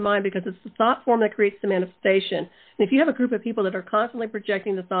tulpas come to mind because it's the thought form that creates the manifestation. And if you have a group of people that are constantly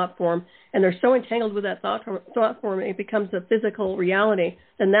projecting the thought form, and they're so entangled with that thought form, it becomes a physical reality,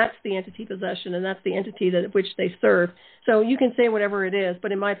 then that's the entity possession, and that's the entity which they serve. So you can say whatever it is,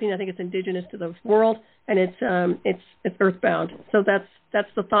 but in my opinion, I think it's indigenous to the world, and it's earthbound. So that's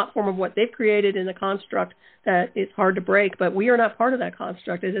the thought form of what they've created in the construct that is hard to break. But we are not part of that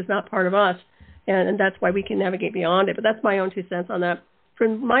construct. It is not part of us, and that's why we can navigate beyond it. But that's my own 2 cents on that.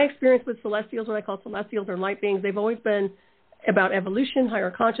 From my experience with celestials, what I call celestials or light beings, they've always been about evolution,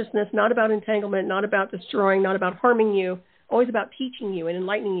 higher consciousness, not about entanglement, not about destroying, not about harming you, always about teaching you and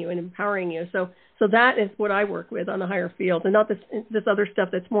enlightening you and empowering you. So that is what I work with on the higher field, and not this other stuff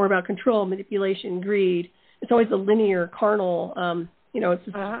that's more about control, manipulation, greed. It's always the linear, carnal, it's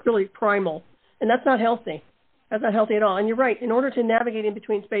just really primal. And that's not healthy. That's not healthy at all. And you're right. In order to navigate in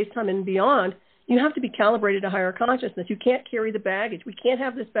between space-time and beyond, you have to be calibrated to higher consciousness. You can't carry the baggage. We can't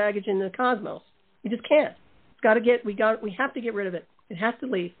have this baggage in the cosmos. We just can't. We have to get rid of it. It has to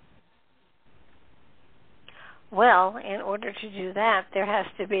leave. Well, in order to do that, there has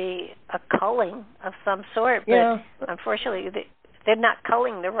to be a culling of some sort. But unfortunately, they're not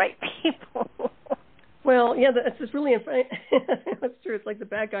culling the right people. Well, it's really that's true. It's like the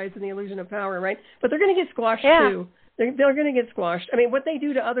bad guys in the illusion of power, right? But they're going to get squashed too. They're going to get squashed. I mean, what they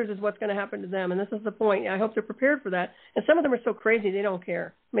do to others is what's going to happen to them, and this is the point. I hope they're prepared for that. And some of them are so crazy they don't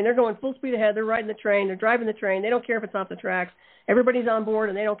care. I mean, they're going full speed ahead. They're riding the train. They're driving the train. They don't care if it's off the tracks. Everybody's on board,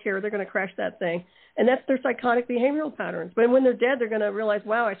 and they don't care. They're going to crash that thing. And that's their psychotic behavioral patterns. But when they're dead, they're going to realize,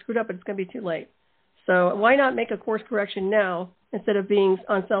 wow, I screwed up, and it's going to be too late. So why not make a course correction now instead of being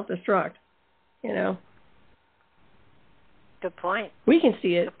on self-destruct, Good point. We can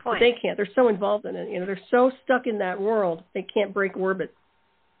see it, but they can't. They're so involved in it. They're so stuck in that world, they can't break orbit.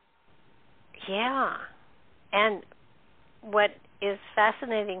 Yeah. And what is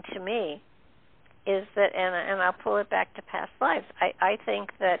fascinating to me is that, and I'll pull it back to past lives, I think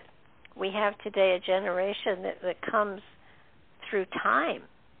that we have today a generation that comes through time.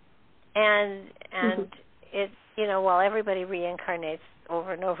 And it, while everybody reincarnates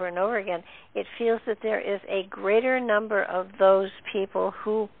over and over and over again, it feels that there is a greater number of those people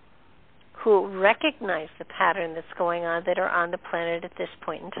who recognize the pattern that's going on that are on the planet at this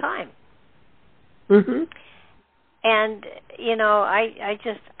point in time. Mhm. And I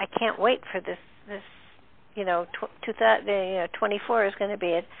can't wait for this 2024 is going to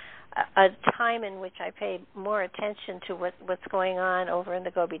be a time in which I pay more attention to what's going on over in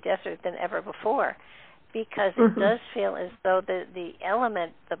the Gobi Desert than ever before, because it does feel as though the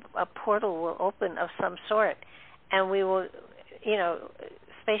element, a portal will open of some sort, and we will,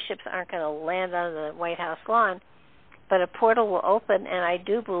 spaceships aren't going to land on the White House lawn, but a portal will open, and I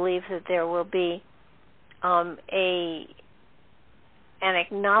do believe that there will be an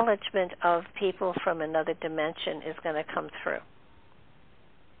acknowledgement of people from another dimension is going to come through.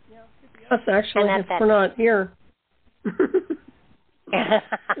 Yes, actually, if we're not here. Go ahead.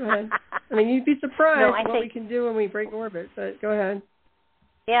 I mean, you'd be surprised what we can do when we break orbit, but go ahead.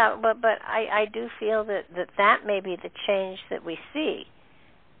 Yeah, but I do feel that may be the change that we see.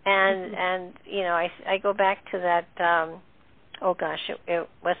 And I go back to that it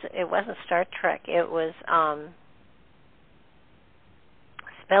wasn't Star Trek, it was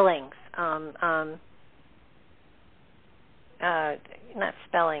Spellings. Not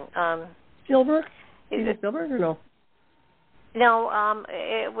Spelling. Spielberg? Is it Spielberg or no? No,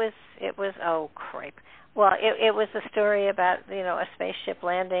 it was oh cripe. Well, it was a story about a spaceship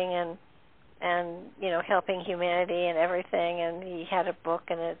landing and helping humanity and everything, and he had a book,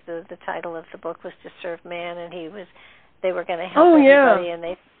 and the title of the book was To Serve Man, and they were going to help everybody, and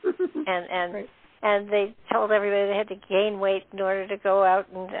they right. And they told everybody they had to gain weight in order to go out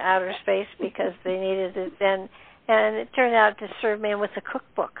into outer space because they needed it, and it turned out To Serve Man was a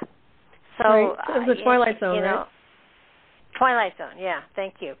cookbook. So right. It was the Twilight Zone, right? Twilight Zone, yeah,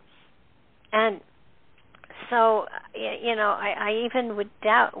 thank you. And so, I even would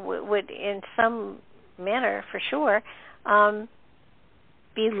doubt, would in some manner, for sure,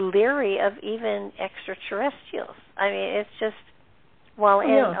 be leery of even extraterrestrials. I mean, it's just, a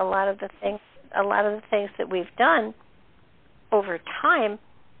lot of the things that we've done over time,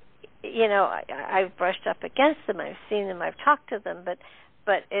 I've brushed up against them. I've seen them. I've talked to them, but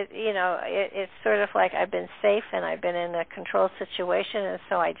it's sort of like I've been safe and I've been in a controlled situation, and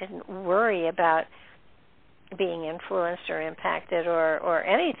so I didn't worry about being influenced or impacted or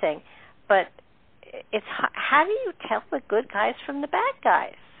anything. But it's how do you tell the good guys from the bad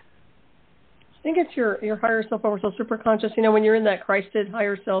guys? I think it's your higher self, oversoul, superconscious. When you're in that Christed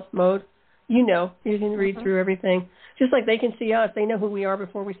higher self mode, you can read through everything. Just like they can see us, they know who we are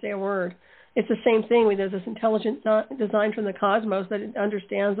before we say a word. It's the same thing. There's this intelligent design from the cosmos that it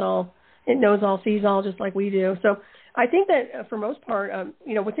understands all, it knows all, sees all, just like we do. So I think that for most part,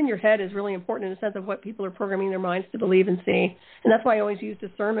 what's in your head is really important in the sense of what people are programming their minds to believe and see. And that's why I always use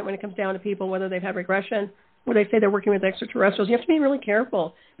discernment when it comes down to people, whether they've had regression, or they say they're working with extraterrestrials. You have to be really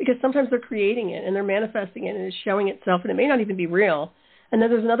careful because sometimes they're creating it and they're manifesting it and it's showing itself, and it may not even be real. And then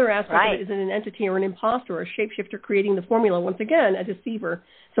there's another aspect of it, is it an entity or an imposter or a shapeshifter creating the formula, once again, a deceiver.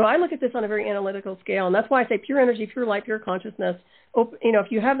 So I look at this on a very analytical scale, and that's why I say pure energy, pure light, pure consciousness. If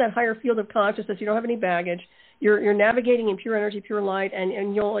you have that higher field of consciousness, you don't have any baggage, you're navigating in pure energy, pure light,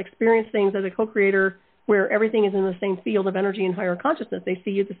 and you'll experience things as a co-creator where everything is in the same field of energy and higher consciousness. They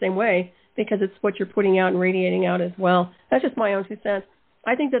see you the same way because it's what you're putting out and radiating out as well. That's just my own 2 cents.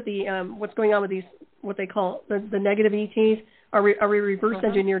 I think that what's going on with these, what they call the negative ETs, are reverse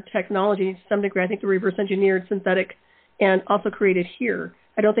engineered technology to some degree. I think they're reverse engineered, synthetic, and also created here.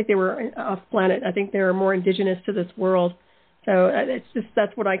 I don't think they were off planet. I think they're more indigenous to this world. So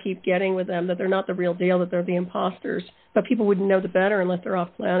that's what I keep getting with them, that they're not the real deal, that they're the imposters. But people wouldn't know the better unless they're off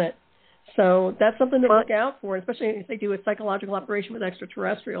planet. So that's something to look out for, especially if they do a psychological operation with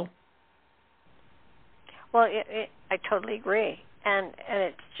extraterrestrial. Well, I totally agree. And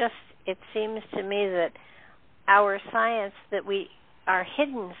it seems to me that our science, our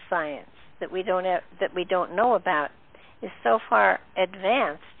hidden science that we don't know about, is so far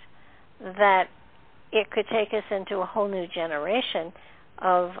advanced that it could take us into a whole new generation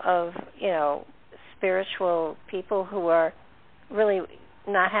of spiritual people who are really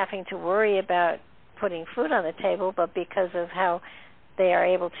not having to worry about putting food on the table, but because of how they are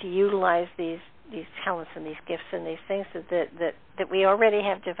able to utilize these talents and these gifts and these things that we already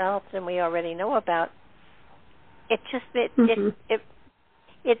have developed and we already know about. It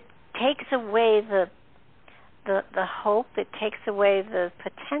takes away the hope. It takes away the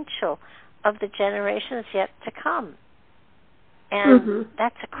potential of the generations yet to come, and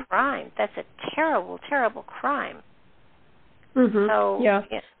that's a crime. That's a terrible, terrible crime. So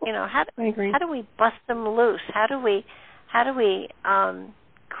how do we bust them loose? How do we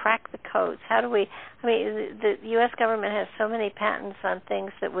crack the codes? The U.S. government has so many patents on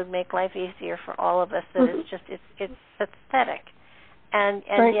things that would make life easier for all of us that it's pathetic. and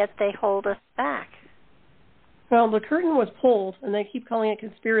right. Yet they hold us back. Well, the curtain was pulled, and they keep calling it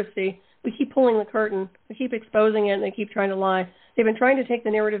conspiracy. We keep pulling the curtain. We keep exposing it, and they keep trying to lie. They've been trying to take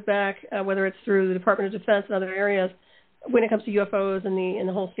the narrative back, whether it's through the Department of Defense and other areas, when it comes to UFOs and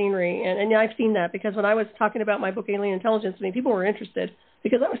the whole scenery. And I've seen that, because when I was talking about my book, Alien Intelligence, people were interested,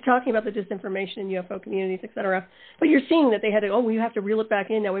 because I was talking about the disinformation in UFO communities, et cetera. But you're seeing that they had to, we have to reel it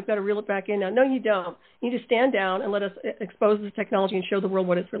back in now. We've got to reel it back in now. No, you don't. You need to stand down and let us expose this technology and show the world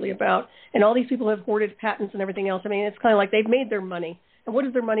what it's really about. And all these people have hoarded patents and everything else. It's kind of like they've made their money. And what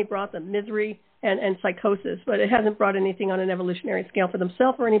has their money brought them? Misery and psychosis. But it hasn't brought anything on an evolutionary scale for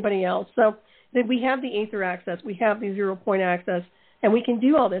themselves or anybody else. So that we have the Aether access. We have the 0-point access. And we can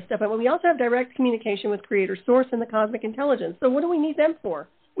do all this stuff. But we also have direct communication with Creator Source and the cosmic intelligence. So what do we need them for?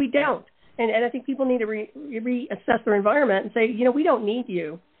 We don't. And I think people need to reassess their environment and say, we don't need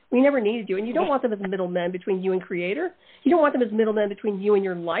you. We never needed you. And you don't want them as middlemen between you and Creator. You don't want them as middlemen between you and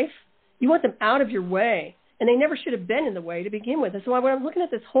your life. You want them out of your way. And they never should have been in the way to begin with. And so when I'm looking at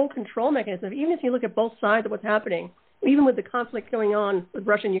this whole control mechanism, even if you look at both sides of what's happening, even with the conflict going on with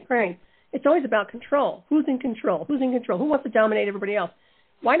Russia and Ukraine, it's always about control. Who's in control? Who's in control? Who wants to dominate everybody else?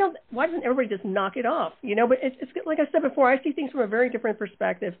 Why doesn't everybody just knock it off? But it's like I said before, I see things from a very different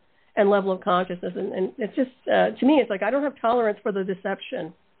perspective and level of consciousness. And it's just, to me, it's like I don't have tolerance for the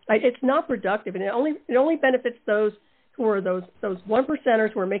deception. It's not productive. And it only benefits those who are those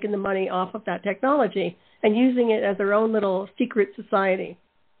 1%ers who are making the money off of that technology and using it as their own little secret society.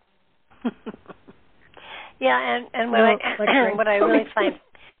 Yeah, and what I really find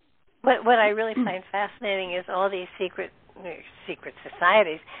what I really find fascinating is all these secret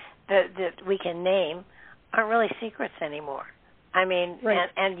societies that we can name aren't really secrets anymore. Right.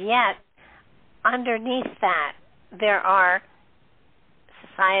 And yet underneath that there are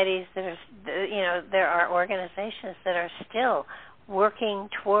societies that are, there are organizations that are still working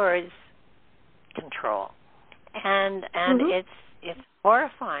towards control, and it's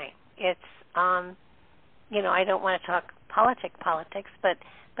horrifying. It's I don't want to talk politics, but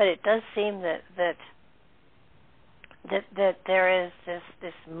it does seem that there is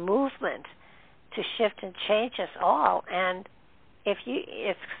this movement to shift and change us all. And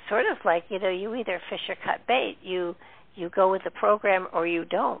it's sort of like you either fish or cut bait. You go with the program or you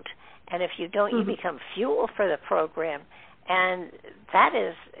don't. And if you don't, you become fuel for the program. And that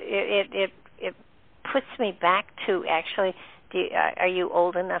is it puts me back to actually. Are you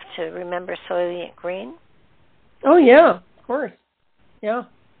old enough to remember Soylent Green? Oh yeah, of course. Yeah.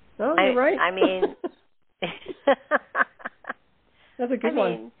 No, you're right. That's a good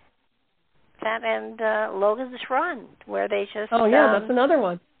one. That and Logan's Run, where they just... Oh, yeah, that's another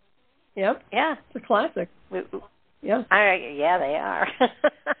one. Yep. Yeah. It's a classic. Yeah. Yeah, they are.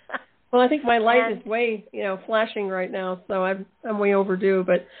 Well, I think my light is way, flashing right now, so I'm way overdue.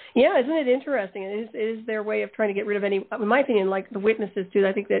 But, yeah, isn't it interesting? It is their way of trying to get rid of any... In my opinion, like the witnesses, too,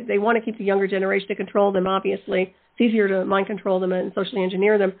 I think that they want to keep the younger generation to control them, obviously. It's easier to mind control them and socially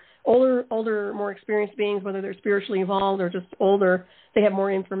engineer them. Older, more experienced beings, whether they're spiritually evolved or just older, they have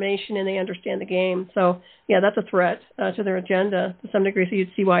more information and they understand the game. So, yeah, that's a threat to their agenda to some degree. So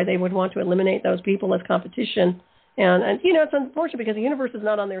you'd see why they would want to eliminate those people as competition. And it's unfortunate because the universe is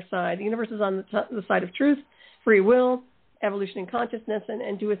not on their side. The universe is on the side of truth, free will, evolution and consciousness,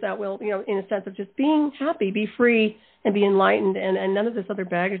 and do as thou will, in a sense of just being happy, be free, and be enlightened, and none of this other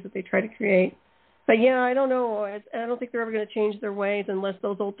baggage that they try to create. But, yeah, I don't know. I don't think they're ever going to change their ways unless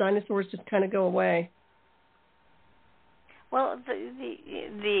those old dinosaurs just kind of go away. Well,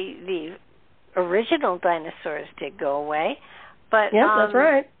 the original dinosaurs did go away, but yeah, that's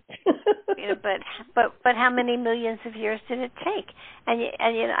right. but how many millions of years did it take? And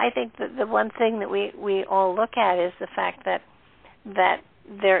I think that the one thing that we all look at is the fact that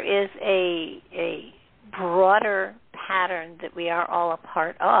there is a broader pattern that we are all a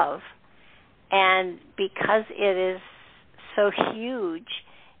part of. And because it is so huge,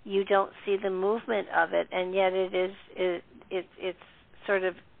 you don't see the movement of it, and yet it's sort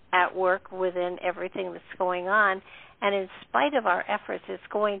of at work within everything that's going on. And in spite of our efforts, it's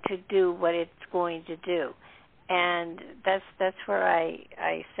going to do what it's going to do. And that's where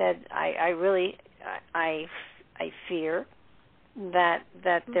I said I fear that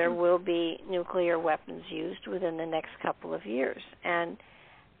there will be nuclear weapons used within the next couple of years. And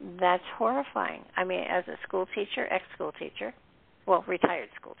that's horrifying. As a school teacher, ex-school teacher, retired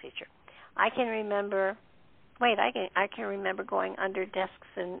school teacher, I can remember going under desks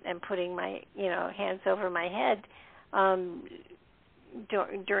and putting my hands over my head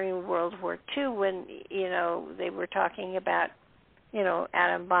during World War II when they were talking about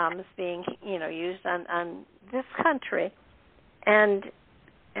atom bombs being used on this country, and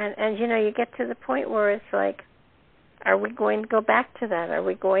you get to the point where it's like, are we going to go back to that? Are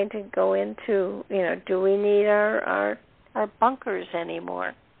we going to go into, do we need our bunkers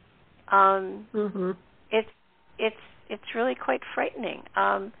anymore? It's really quite frightening.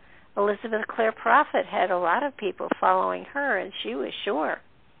 Elizabeth Clare Prophet had a lot of people following her, and she was sure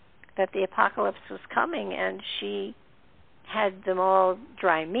that the apocalypse was coming, and she had them all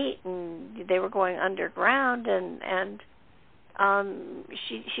dry meat, and they were going underground, and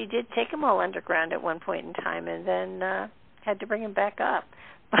she did take them all underground at one point in time, and then had to bring them back up.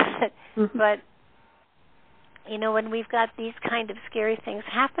 But when we've got these kind of scary things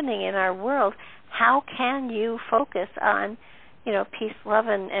happening in our world, how can you focus on, peace, love,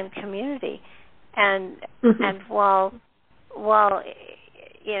 and community? And while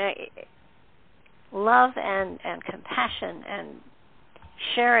love and compassion and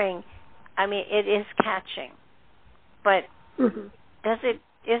sharing, I mean, it is catching, but is it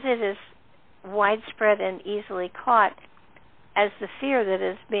as widespread and easily caught as the fear that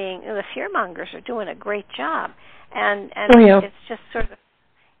is being? The fearmongers are doing a great job, and it's just sort of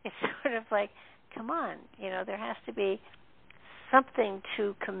like, come on, there has to be something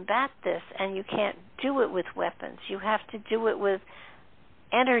to combat this, and you can't do it with weapons. You have to do it with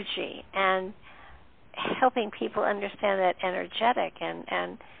energy and helping people understand that energetic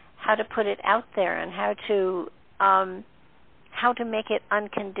and how to put it out there and how to make it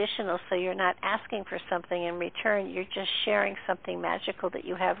unconditional, so you're not asking for something in return. You're just sharing something magical that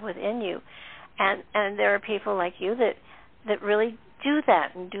you have within you. And there are people like you that really do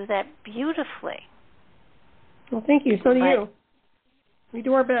that and do that beautifully. Well, thank you. So do you. We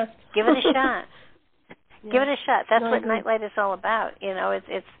do our best. Give it a shot. Yeah. Give it a shot. That's what Nightlight is all about.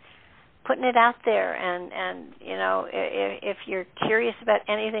 It's putting it out there, and if you're curious about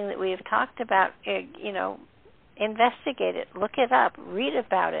anything that we've talked about, investigate it, look it up, read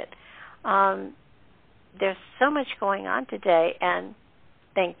about it. There's so much going on today, and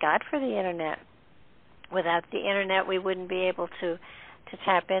thank God for the Internet. Without the Internet, we wouldn't be able to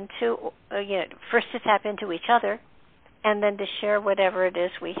tap into, first to tap into each other, and then to share whatever it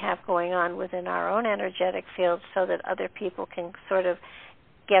is we have going on within our own energetic field, so that other people can sort of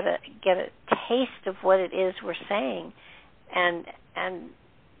get a taste of what it is we're saying, and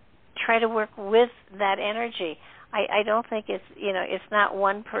try to work with that energy. I don't think it's not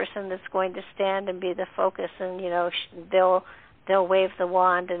one person that's going to stand and be the focus, and they'll wave the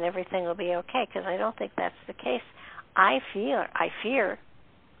wand and everything will be okay, because I don't think that's the case. I fear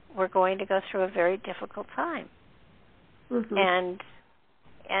we're going to go through a very difficult time. And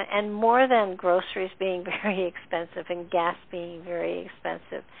more than groceries being very expensive and gas being very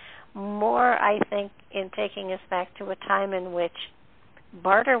expensive, more, I think, in taking us back to a time in which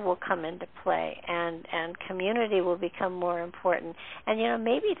barter will come into play and community will become more important. And,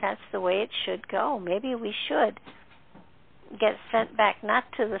 maybe that's the way it should go. Maybe we should get sent back not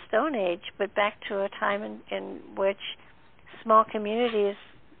to the Stone Age, but back to a time in which small communities,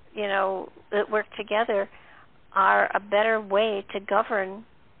 that work together are a better way to govern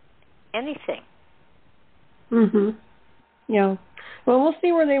anything. Yeah. Well, we'll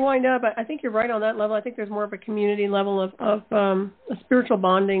see where they wind up. I think you're right on that level. I think there's more of a community level of a spiritual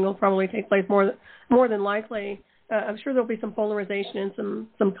bonding will probably take place more than likely. I'm sure there'll be some polarization and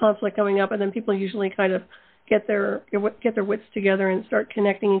some conflict coming up, and then people usually kind of get their wits together and start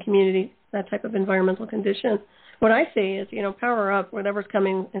connecting in community, that type of environmental condition. What I say is, power up. Whatever's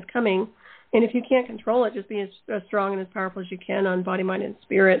coming is coming. And if you can't control it, just be as strong and as powerful as you can on body, mind, and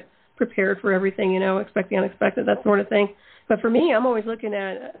spirit, prepared for everything, expect the unexpected, that sort of thing. But for me, I'm always looking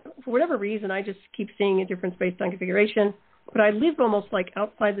at, for whatever reason, I just keep seeing a different space-time configuration. But I live almost like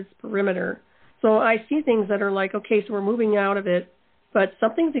outside this perimeter. So I see things that are like, okay, so we're moving out of it, but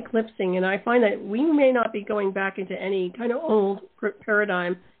something's eclipsing. And I find that we may not be going back into any kind of old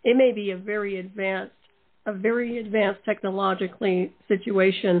paradigm. It may be a very advanced technologically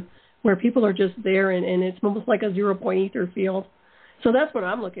situation where people are just there, and it's almost like a zero-point ether field. So that's what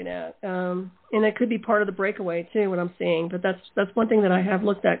I'm looking at. And it could be part of the breakaway, too, what I'm seeing. But that's one thing that I have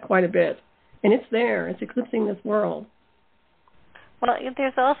looked at quite a bit. And it's there. It's eclipsing this world. Well,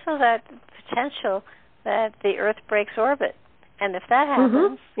 there's also that potential that the Earth breaks orbit. And if that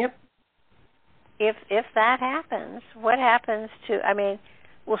happens, if that happens, what happens to,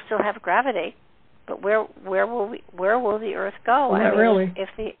 we'll still have gravity, but where will the Earth go? Well, not really.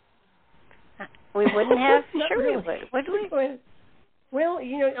 We wouldn't have, sure really. Would we? Well,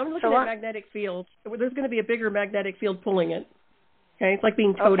 I'm looking at magnetic fields. There's going to be a bigger magnetic field pulling it. Okay, it's like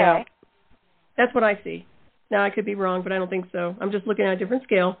being towed out. That's what I see. Now, I could be wrong, but I don't think so. I'm just looking at a different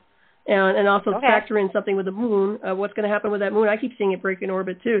scale. And also factor in something with the moon. What's going to happen with that moon? I keep seeing it break in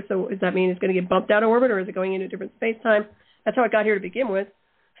orbit too. So does that mean it's going to get bumped out of orbit, or is it going into a different space-time? That's how it got here to begin with.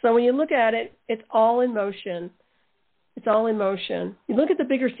 So when you look at it, it's all in motion. It's all in motion. You look at the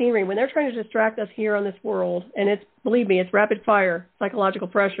bigger scenery. When they're trying to distract us here on this world, and it's, believe me, it's rapid fire, psychological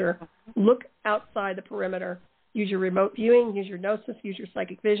pressure, look outside the perimeter. Use your remote viewing, use your gnosis, use your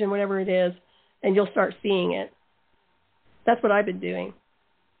psychic vision, whatever it is, and you'll start seeing it. That's what I've been doing.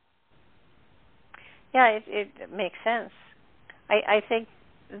 Yeah, it makes sense. I think,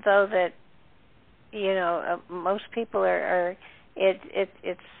 though, that, most people are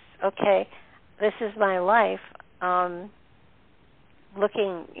it's okay, this is my life,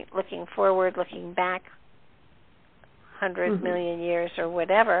 looking forward, looking back 100 million years or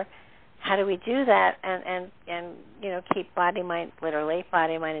whatever. How do we do that and keep body, mind, literally,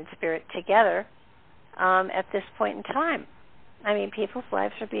 body, mind, and spirit together at this point in time? I mean, people's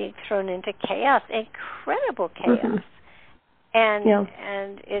lives are being thrown into chaos, incredible chaos, and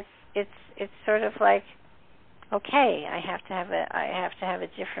it's sort of like, okay, I have to have a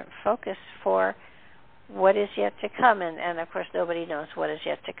different focus for what is yet to come, and of course nobody knows what is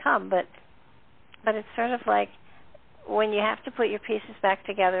yet to come, but it's sort of like when you have to put your pieces back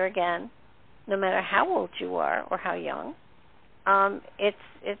together again, no matter how old you are or how young, it's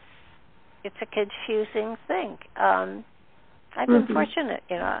a confusing thing. I've been fortunate,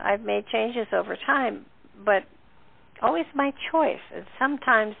 I've made changes over time, but always my choice. And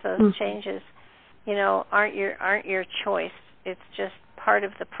sometimes those changes, aren't your choice. It's just part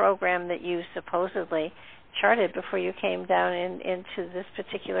of the program that you supposedly charted before you came down into this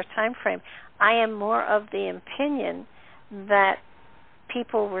particular time frame. I am more of the opinion that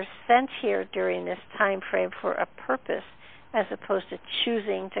people were sent here during this time frame for a purpose, as opposed to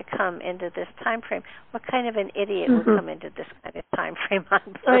choosing to come into this time frame. What kind of an idiot would come into this kind of time frame on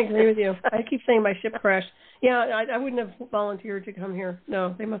purpose? I agree with you. I keep saying my ship crashed. Yeah, I wouldn't have volunteered to come here.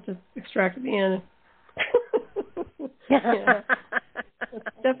 No, they must have extracted me in. Yeah.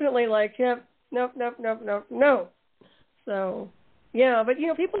 It's definitely like, nope. So, yeah, but,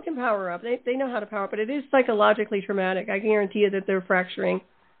 people can power up. They know how to power up, but it is psychologically traumatic. I guarantee you that they're fracturing.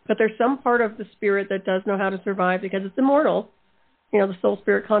 But there's some part of the spirit that does know how to survive because it's immortal. The soul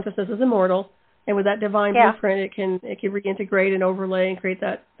spirit consciousness is immortal, and with that divine blueprint, it can reintegrate and overlay and create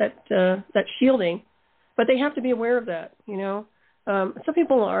that shielding. But they have to be aware of that. Some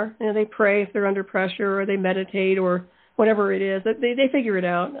people are. They pray if they're under pressure, or they meditate, or whatever it is. They figure it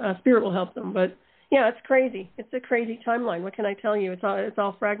out. Spirit will help them. But yeah, it's crazy. It's a crazy timeline. What can I tell you? It's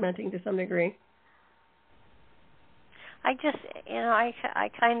all fragmenting to some degree. I just,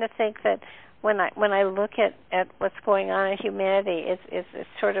 I kind of think that when I look at what's going on in humanity, it's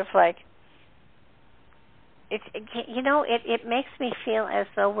sort of like, it makes me feel as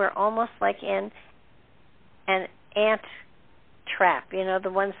though we're almost like in an ant trap. The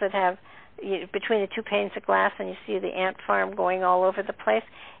ones that have between the two panes of glass, and you see the ant farm going all over the place.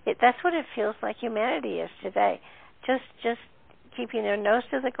 That's what it feels like humanity is today. Just keeping their nose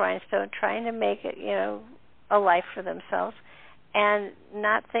to the grindstone, trying to make it, a life for themselves, and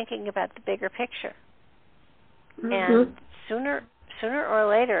not thinking about the bigger picture. And sooner or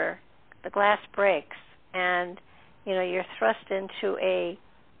later, the glass breaks, and you're thrust into a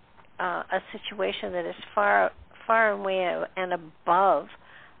situation that is far and away and above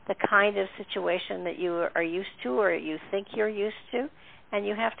the kind of situation that you are used to, or you think you're used to, and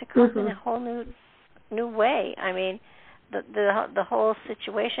you have to cope in a whole new way. I mean, the whole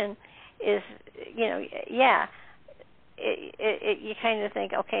situation is, you kind of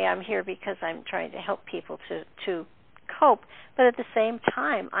think, okay, I'm here because I'm trying to help people to cope, but at the same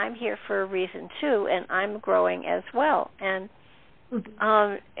time, I'm here for a reason too, and I'm growing as well. And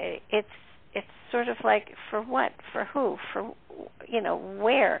it's sort of like, for what, for who, for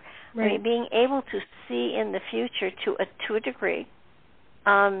where. Right. I mean, being able to see in the future to a degree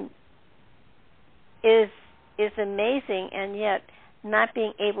is amazing, and yet not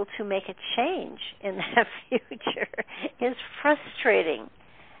being able to make a change in that future is frustrating.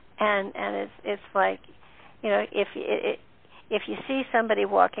 And it's like, if you see somebody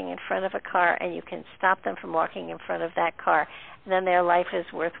walking in front of a car and you can stop them from walking in front of that car, then their life is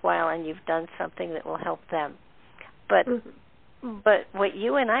worthwhile and you've done something that will help them. But what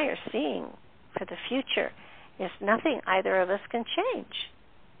you and I are seeing for the future is nothing either of us can change.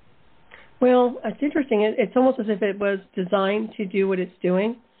 Well, it's interesting. It's almost as if it was designed to do what it's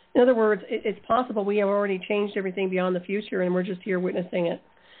doing. In other words, it's possible we have already changed everything beyond the future, and we're just here witnessing it.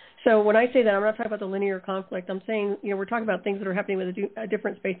 So when I say that, I'm not talking about the linear conflict. I'm saying, we're talking about things that are happening with a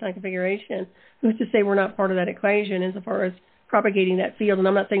different space-time configuration. Who's to say we're not part of that equation insofar as propagating that field. And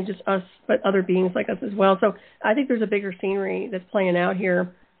I'm not saying just us, but other beings like us as well. So I think there's a bigger scenery that's playing out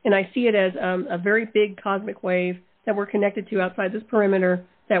here. And I see it as a very big cosmic wave that we're connected to outside this perimeter,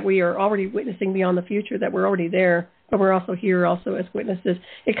 that we are already witnessing beyond the future, that we're already there, but we're also here also as witnesses.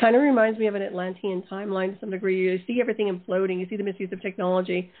 It kind of reminds me of an Atlantean timeline to some degree. You see everything imploding. You see the misuse of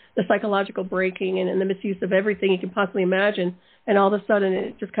technology, the psychological breaking, and the misuse of everything you can possibly imagine. And all of a sudden,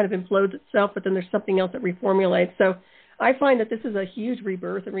 it just kind of implodes itself, but then there's something else that reformulates. So I find that this is a huge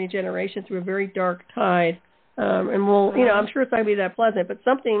rebirth and regeneration through a very dark tide. And we'll, I'm sure it's not going to be that pleasant, but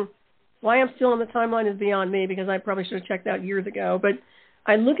something, why I'm still on the timeline is beyond me, because I probably should have checked out years ago. But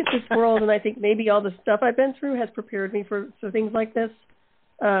I look at this world and I think maybe all the stuff I've been through has prepared me for things like this.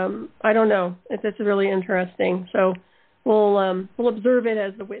 I don't know. It's really interesting. So we'll observe it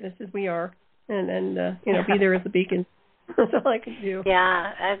as the witnesses we are, and be there as the beacon. That's all I can do.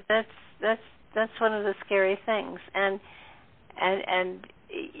 Yeah, that's one of the scary things, and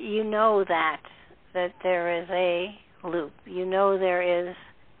you know that there is a loop. You know there is.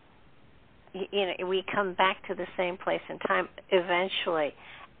 We come back to the same place in time eventually,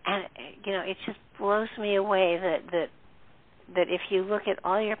 and it just blows me away that if you look at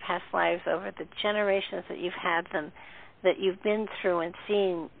all your past lives over the generations that you've had them, that you've been through and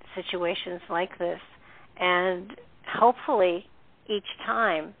seen situations like this, and hopefully each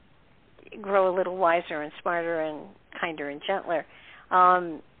time grow a little wiser and smarter and kinder and gentler,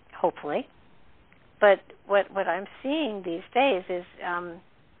 hopefully. But what I'm seeing these days is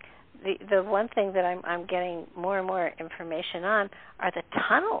the one thing that I'm getting more and more information on are the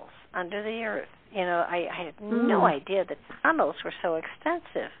tunnels under the earth. I had no idea that tunnels were so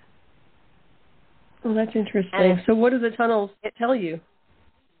extensive. Well, that's interesting. So what do the tunnels tell you?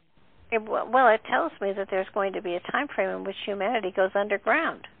 It tells me that there's going to be a time frame in which humanity goes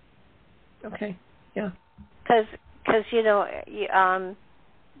underground. Okay, yeah. Because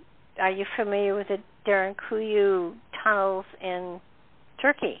are you familiar with the Derinkuyu tunnels in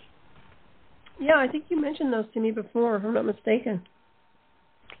Turkey? Yeah, I think you mentioned those to me before, if I'm not mistaken.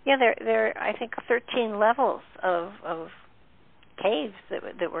 Yeah, there I think 13 levels of caves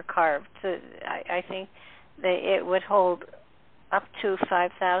that were carved. So I think it would hold up to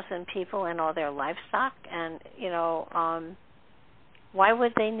 5,000 people and all their livestock. And why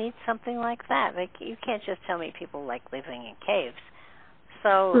would they need something like that? Like, you can't just tell me people like living in caves.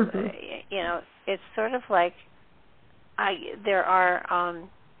 So it's sort of like there are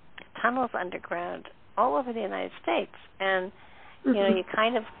tunnels underground all over the United States, and you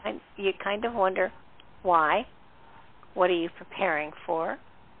kind of wonder why. What are you preparing for?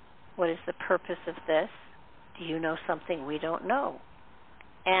 What is the purpose of this? Do you know something we don't know?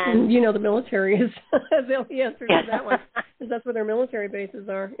 And the military is the only answer to that one, because that's where their military bases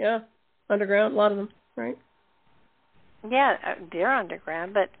are. Yeah, underground, a lot of them, right? Yeah, they're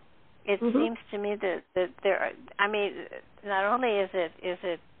underground, but it seems to me that there are. I mean, not only is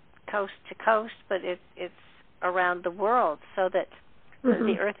it coast to coast, but it's around the world, so that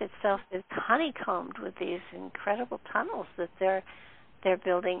the earth itself is honeycombed with these incredible tunnels that they're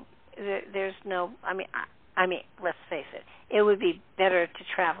building. There's no. I mean, let's face it. It would be better to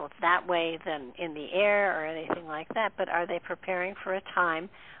travel that way than in the air or anything like that. But are they preparing for a time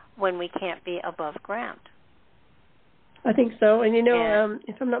when we can't be above ground? I think so. And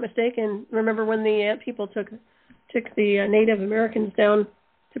if I'm not mistaken, remember when the ant people took the Native Americans down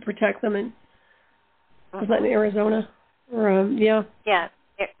to protect them, and was that in Arizona? Or Yeah,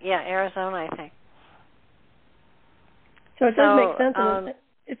 Arizona, I think. So it does make sense. And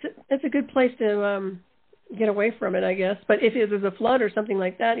it's a good place to get away from it, I guess. But if there's a flood or something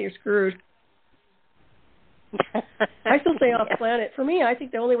like that, you're screwed. I still stay off planet. For me, I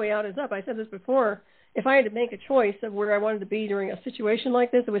think the only way out is up. I said this before. If I had to make a choice of where I wanted to be during a situation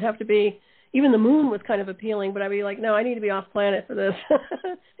like this, it would have to be, even the moon was kind of appealing, but I'd be like, no, I need to be off planet for this.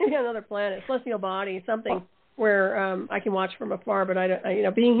 Maybe another planet, celestial body, something where I can watch from afar. But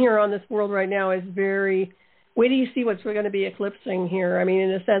being here on this world right now is very. Wait till you see what's going to be eclipsing here. I mean,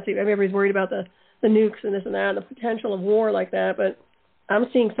 in a sense, everybody's worried about the nukes and this and that, and the potential of war like that. But I'm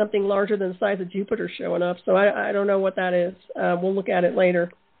seeing something larger than the size of Jupiter showing up. So I don't know what that is. We'll look at it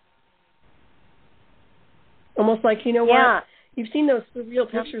later. Almost like, what? You've seen those surreal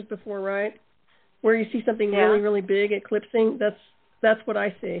pictures before, right? Where you see something really, really big eclipsing. That's what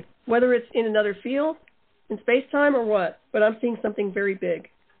I see. Whether it's in another field, in space-time, or what. But I'm seeing something very big.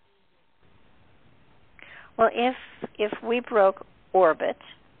 Well, if we broke orbit,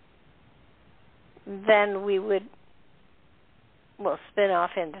 then we would, spin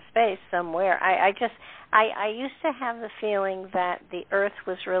off into space somewhere. I used to have the feeling that the Earth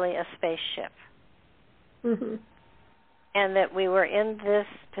was really a spaceship. that we were in this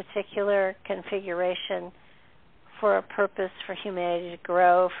particular configuration for a purpose, for humanity to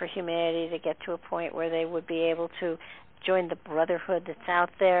grow, for humanity to get to a point where they would be able to join the brotherhood that's out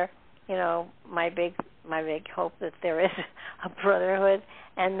there. You know, my big hope that there is a brotherhood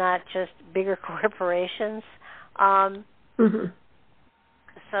and not just bigger corporations.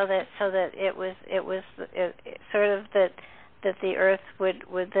 So that it was sort of that the Earth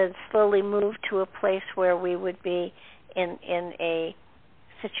would then slowly move to a place where we would be in a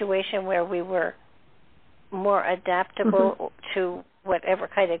situation where we were more adaptable to whatever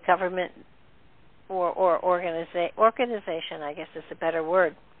kind of government or organization, I guess is a better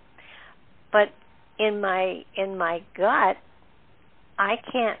word. But in my gut, I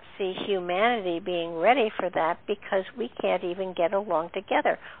can't see humanity being ready for that because we can't even get along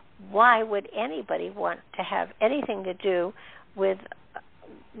together. Why would anybody want to have anything to do with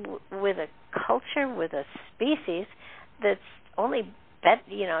a culture, with a species that's only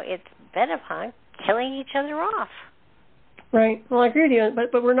it's bent upon killing each other off? Right. Well, I agree with you,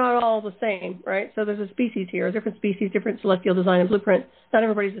 but we're not all the same, right? So there's a species here, a different species, different celestial design and blueprint. Not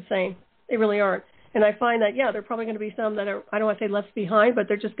everybody's the same. They really aren't. And I find that, there are probably going to be some that are, I don't want to say left behind, but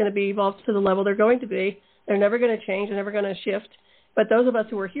they're just going to be evolved to the level they're going to be. They're never going to change. They're never going to shift. But those of us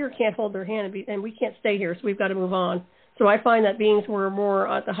who are here can't hold their hand, and we can't stay here, so we've got to move on. So I find that beings who are more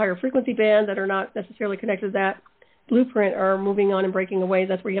at the higher frequency band that are not necessarily connected to that blueprint are moving on and breaking away.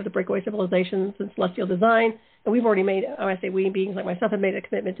 That's where you have the breakaway civilizations and celestial design. And we've already made, when I say we, beings like myself, have made a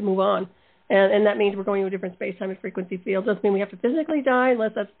commitment to move on. And that means we're going to a different space, time, and frequency field. Doesn't mean we have to physically die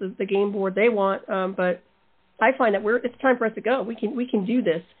unless that's the game board they want. But I find that it's time for us to go. We can do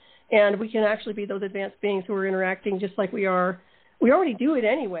this, and we can actually be those advanced beings who are interacting just like we are. We already do it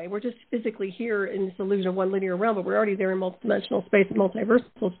anyway. We're just physically here in this illusion of one linear realm, but we're already there in multidimensional space and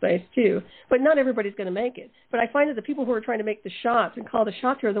multiversal space too. But not everybody's going to make it. But I find that the people who are trying to make the shots and call the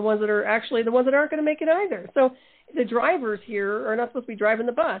shots here are the ones that are actually the ones that aren't going to make it either. So the drivers here are not supposed to be driving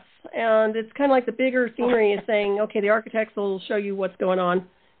the bus. And it's kind of like the bigger scenery is saying, okay, the architects will show you what's going on,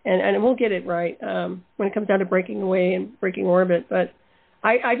 and we'll get it right when it comes down to breaking away and breaking orbit. But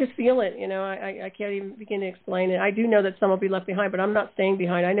I just feel it, I can't even begin to explain it. I do know that some will be left behind, but I'm not staying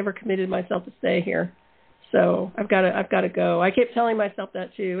behind. I never committed myself to stay here. So I've got to go. I keep telling myself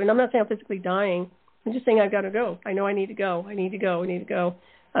that too. And I'm not saying I'm physically dying. I'm just saying I've got to go. I know I need to go. I need to go.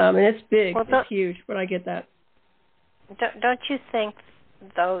 And it's big. Well, it's huge, but I get that. Don't you think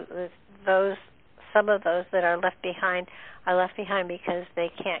those some of those that are left behind because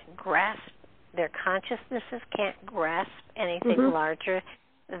they can't grasp, their consciousnesses can't grasp anything larger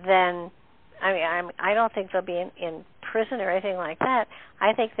than, I don't think they'll be in prison or anything like that.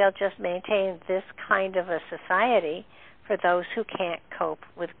 I think they'll just maintain this kind of a society for those who can't cope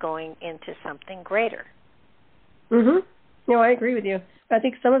with going into something greater. No, I agree with you. I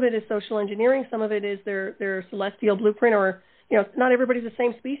think some of it is social engineering. Some of it is their celestial blueprint, or, not everybody's the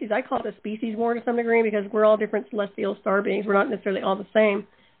same species. I call it a species war to some degree because we're all different celestial star beings. We're not necessarily all the same.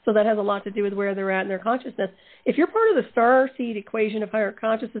 So that has a lot to do with where they're at in their consciousness. If you're part of the star seed equation of higher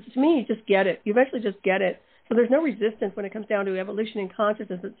consciousness, to me, you just get it. You eventually just get it. So there's no resistance when it comes down to evolution and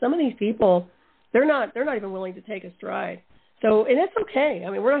consciousness. But some of these people, they're not even willing to take a stride. So, and it's okay.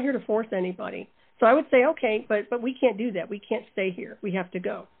 We're not here to force anybody. So I would say, okay, but we can't do that. We can't stay here. We have to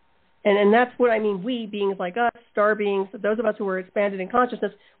go. And that's what I mean. We, beings like us, star beings, those of us who are expanded in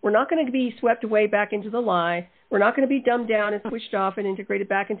consciousness, we're not going to be swept away back into the lie. We're not going to be dumbed down and switched off and integrated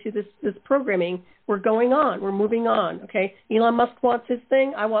back into this programming. We're going on. We're moving on, okay? Elon Musk wants his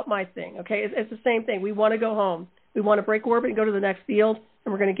thing. I want my thing, okay? It's the same thing. We want to go home. We want to break orbit and go to the next field,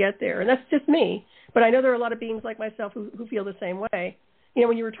 and we're going to get there. And that's just me. But I know there are a lot of beings like myself who feel the same way.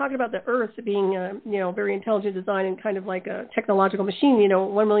 When you were talking about the Earth being, very intelligent design and kind of like a technological machine,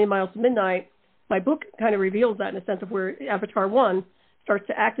 1 million miles to midnight, my book kind of reveals that in a sense of where Avatar 1 starts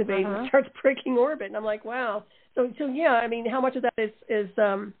to activate and starts breaking orbit. And I'm like, wow. So yeah, how much of that is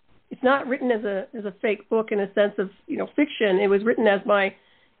it's not written as a fake book in a sense of, fiction. It was written as my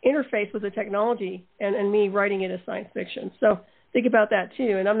interface with the technology and me writing it as science fiction. So think about that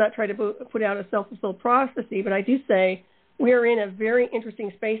too. And I'm not trying to put out a self-fulfilled prophecy, but I do say we are in a very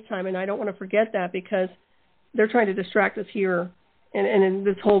interesting space-time, and I don't want to forget that because they're trying to distract us here. And in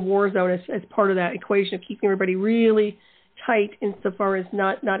this whole war zone as part of that equation of keeping everybody really tight insofar as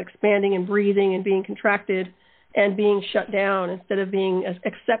not expanding and breathing and being contracted and being shut down instead of being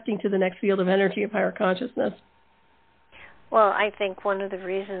accepting to the next field of energy of higher consciousness. Well, I think one of the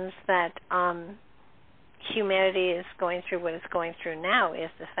reasons that humanity is going through what it's going through now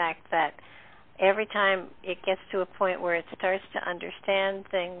is the fact that every time it gets to a point where it starts to understand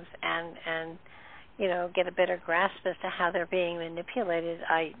things and get a better grasp as to how they're being manipulated.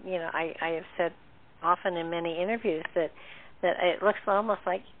 I have said often in many interviews that it looks almost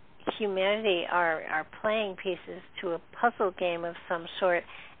like humanity are playing pieces to a puzzle game of some sort,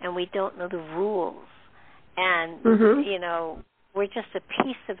 and we don't know the rules. And we're just a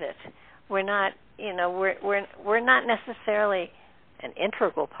piece of it. We're not, we're not necessarily an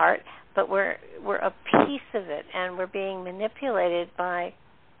integral part, but we're a piece of it, and we're being manipulated by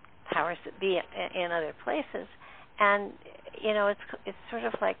powers that be in other places. And it's sort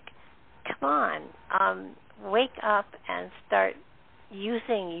of like, come on, wake up and start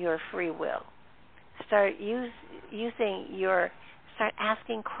using your free will. Start start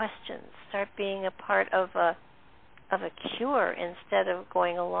asking questions. Start being a part of a cure instead of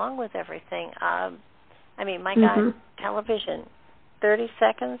going along with everything. My God, television, 30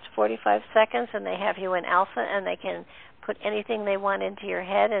 seconds, 45 seconds, and they have you in alpha, and they can put anything they want into your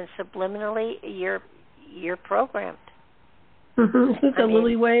head, and subliminally you're programmed. Is it the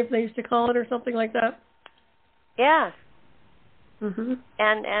lily wave they used to call it, or something like that? Yeah.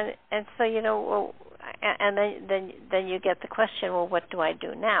 And so and then you get the question, well, what do I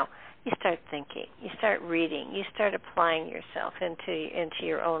do now? You start thinking, you start reading, you start applying yourself into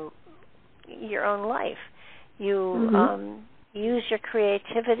your own life. You use your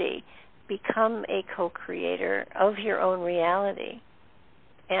creativity, become a co-creator of your own reality,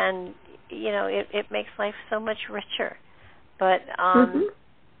 and it makes life so much richer. But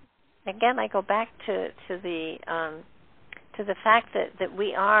again, I go back to the fact that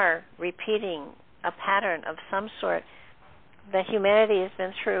we are repeating a pattern of some sort that humanity has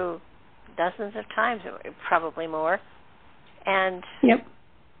been through dozens of times, probably more. And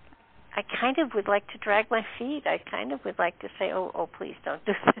I kind of would like to drag my feet. I kind of would like to say, oh, please don't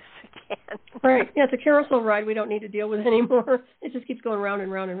do this again. Right. Yeah, it's a carousel ride we don't need to deal with anymore. It just keeps going round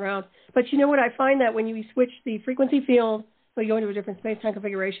and round and round. But you know what? I find that when you switch the frequency field, when you go into a different space-time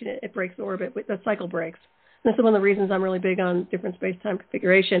configuration, it breaks the orbit. The cycle breaks. And this is one of the reasons I'm really big on different space-time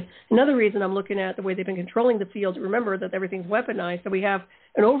configuration. Another reason I'm looking at the way they've been controlling the field, remember that everything's weaponized, so we have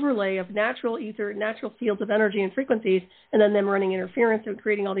an overlay of natural ether, natural fields of energy and frequencies, and then them running interference and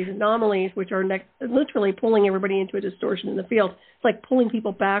creating all these anomalies, which are literally pulling everybody into a distortion in the field. It's like pulling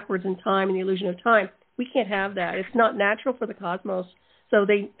people backwards in time and the illusion of time. We can't have that. It's not natural for the cosmos, so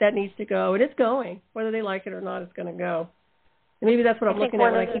that needs to go, and it's going. Whether they like it or not, it's going to go. And maybe that's what I'm looking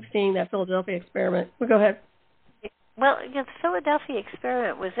at when I keep seeing that Philadelphia experiment. Well, go ahead. Well, the Philadelphia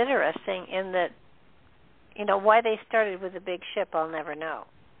experiment was interesting in that, why they started with a big ship, I'll never know.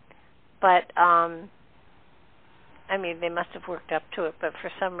 But, they must have worked up to it, but for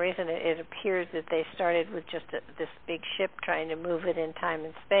some reason it appears that they started with just this big ship trying to move it in time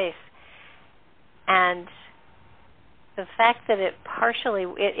and space. And the fact that it partially,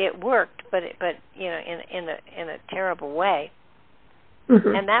 it worked, but in a terrible way.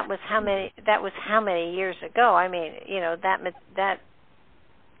 And that was how many years ago.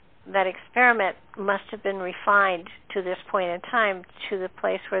 That experiment must have been refined to this point in time to the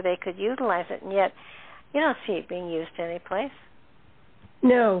place where they could utilize it, and yet you don't see it being used any place.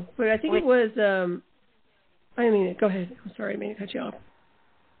 No, but I think it was. I mean, go ahead. I'm sorry, I didn't mean to cut you off.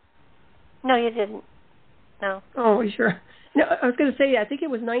 No, you didn't. No. Oh, are you sure? No, I was going to say I think it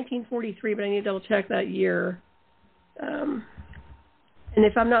was 1943, but I need to double check that year. And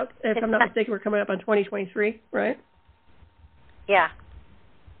if I'm not mistaken, we're coming up on 2023, right? Yeah.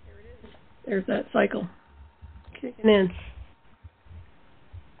 There it is. There's that cycle kicking in.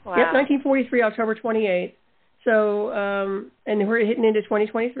 Wow. Yep, 1943, October 28th. So, and we're hitting into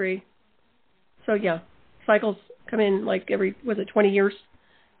 2023. So yeah, cycles come in like every 20 years,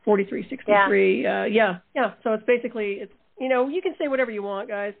 43, 63. Yeah. So it's basically you can say whatever you want,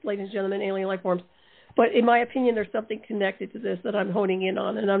 guys, ladies and gentlemen, alien life forms. But in my opinion, there's something connected to this that I'm honing in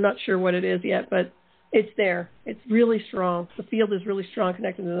on, and I'm not sure what it is yet, but it's there. It's really strong. The field is really strong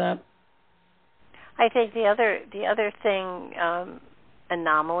connected to that. I think the other thing,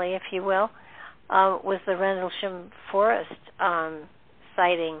 anomaly, if you will, was the Rendlesham Forest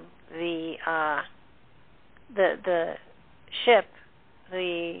sighting. The ship.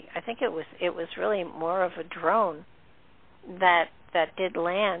 I think it was really more of a drone that did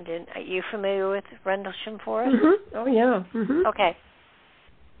land. And are you familiar with Rendlesham Forest? Mm-hmm. Oh, yeah. Mm-hmm. Okay.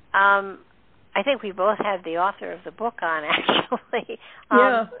 I think we both had the author of the book on, actually.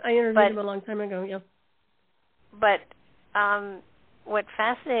 Yeah, I interviewed him a long time ago, yeah. But what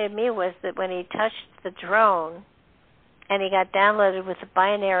fascinated me was that when he touched the drone and he got downloaded with a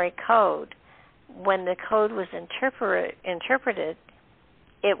binary code, when the code was interpreted,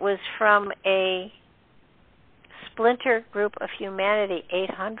 it was from a splinter group of humanity,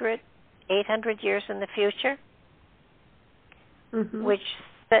 800 800 years in the future, Mm-hmm. which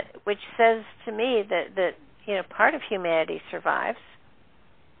says to me that part of humanity survives,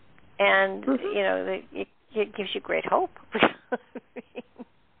 and Mm-hmm. it gives you great hope.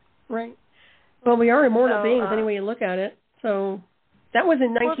 Right. Well, we are immortal So, beings any way you look at it. So that was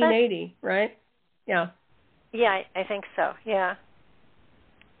in 1980, right? Yeah. Yeah, I think so. Yeah.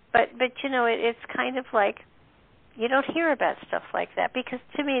 But it's kind of like you don't hear about stuff like that, because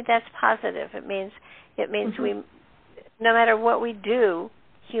to me that's positive. It means Mm-hmm. we, no matter what we do,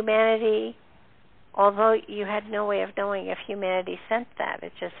 humanity, although you had no way of knowing if humanity sent that,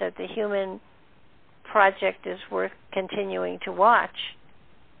 it's just that the human project is worth continuing to watch.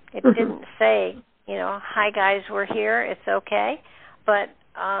 It Mm-hmm. didn't say, hi guys, we're here, it's okay. But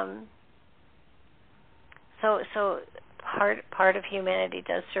so part of humanity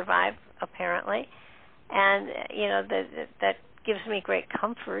does survive, apparently, and that gives me great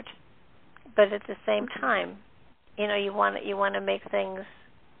comfort. But at the same time, you want to make things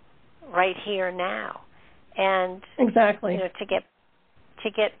right here now, and Exactly. to get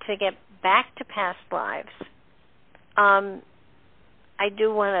back to past lives. I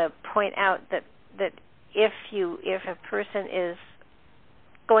do want to point out that if a person is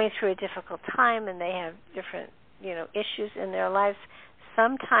going through a difficult time and they have different issues in their lives,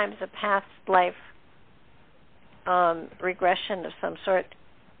 sometimes a past life regression of some sort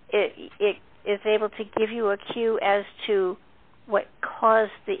it is able to give you a cue as to what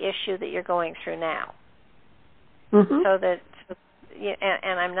caused the issue that you're going through now. Mm-hmm. So that,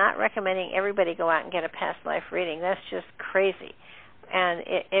 and I'm not recommending everybody go out and get a past life reading. That's just crazy. And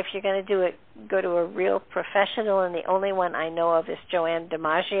if you're going to do it, go to a real professional. And the only one I know of is Joanne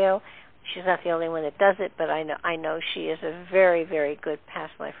DiMaggio. She's not the only one that does it, but I know she is a very, very good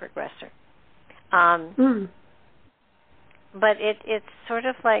past life regressor. But it's sort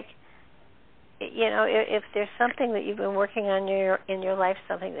of like, if there's something that you've been working on in your life,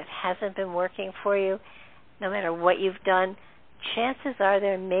 something that hasn't been working for you, no matter what you've done, chances are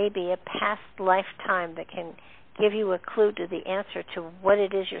there may be a past lifetime that can give you a clue to the answer to what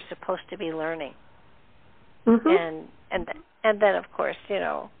it is you're supposed to be learning. Mm-hmm. And then, of course,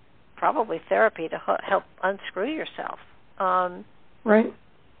 probably therapy to help unscrew yourself. Right.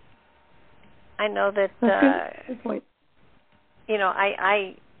 I know that. That's good point.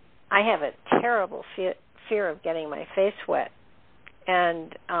 I have a terrible fear of getting my face wet,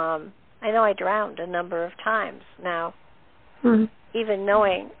 and I know I drowned a number of times. Now, even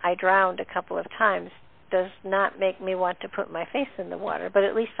knowing I drowned a couple of times does not make me want to put my face in the water. But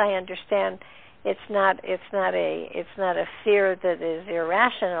at least I understand it's not a fear that is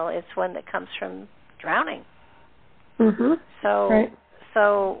irrational. It's one that comes from drowning. Mm-hmm. So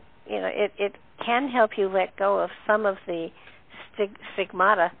it can help you let go of some of the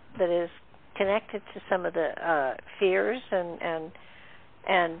stigmata that is connected to some of the fears and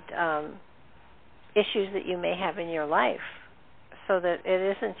issues that you may have in your life, so that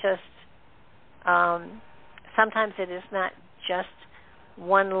it isn't just sometimes it is not just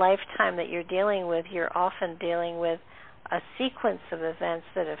one lifetime that you're dealing with. You're often dealing with a sequence of events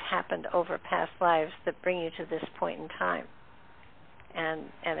that have happened over past lives that bring you to this point in time. And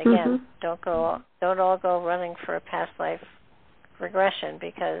again, don't all go running for a past life regression,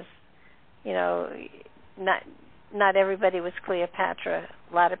 because not everybody was Cleopatra.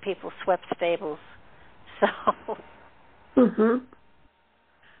 A lot of people swept stables. So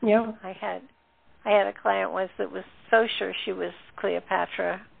yeah, I had a client once that was so sure she was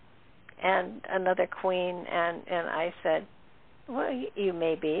Cleopatra and another queen, and I said, well, you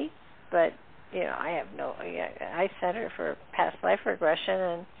may be, but I have no. I sent her for past life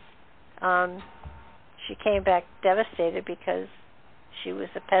regression, and she came back devastated because she was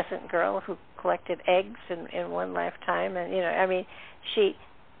a peasant girl who collected eggs in one lifetime, and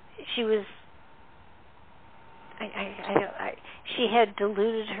she was. She had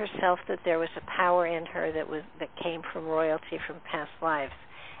deluded herself that there was a power in her that came from royalty from past lives,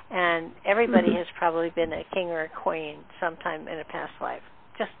 and everybody has probably been a king or a queen sometime in a past life.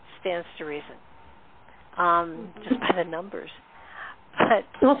 Just stands to reason, just by the numbers.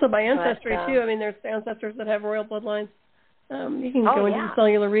 But also by ancestry too. I mean, there's ancestors that have royal bloodlines. You can go into the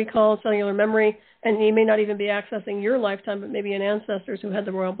cellular recall, cellular memory, and you may not even be accessing your lifetime, but maybe an ancestors who had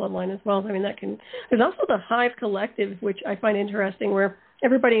the royal bloodline as well. I mean, that can. There's also the Hive Collective, which I find interesting, where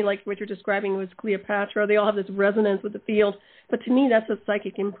everybody, like what you're describing, was Cleopatra. They all have this resonance with the field, but to me, that's a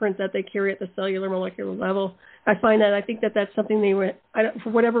psychic imprint that they carry at the cellular molecular level. I think that's something for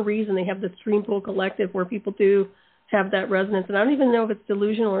whatever reason, they have this Dream Pool Collective where people do have that resonance, and I don't even know if it's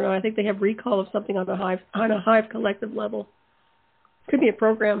delusional or not. I think they have recall of something on a Hive Collective level. Could be a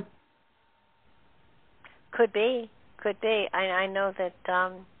program. Could be. I know that.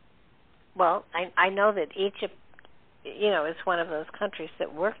 I know that Egypt, is one of those countries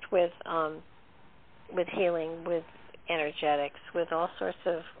that worked with healing, with energetics, with all sorts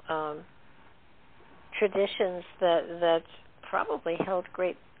of traditions that probably held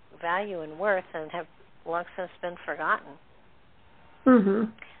great value and worth and have long since been forgotten.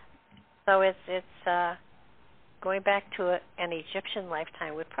 Mhm. So it's going back to an Egyptian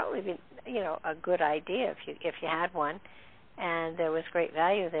lifetime would probably be a good idea if you had one, and there was great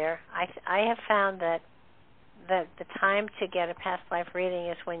value there. I have found that the time to get a past life reading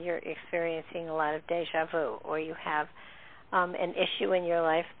is when you're experiencing a lot of deja vu, or you have an issue in your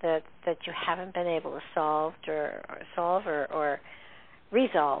life that you haven't been able to solve or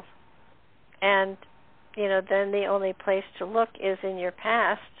resolve, and then the only place to look is in your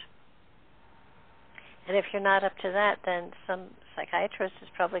past. And if you're not up to that, then some psychiatrist is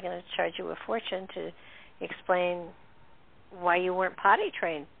probably going to charge you a fortune to explain why you weren't potty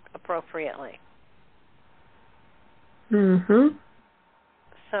trained appropriately. Mhm.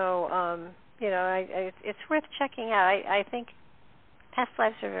 So, it's worth checking out. I think past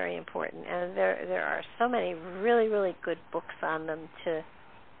lives are very important, and there are so many really, really good books on them to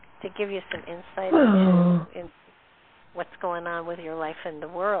give you some insight into what's going on with your life in the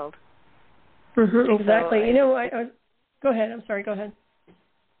world. Mhm. Exactly. So, I go ahead. I'm sorry. Go ahead.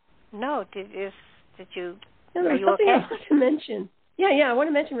 No, did you? No, there are was you something okay? I wanted to mention. Yeah, I want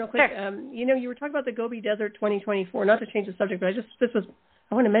to mention real quick. Sure. You were talking about the Gobi Desert 2024. Not to change the subject, but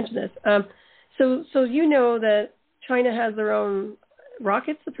I want to mention this. So that China has their own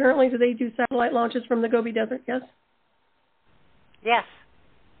rockets. Apparently, do they do satellite launches from the Gobi Desert? Yes. Yes.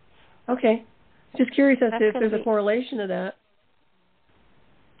 Okay. Just curious as to if there's a be... correlation to that.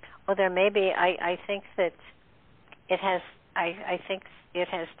 Well, there may be. I think that it has. I think it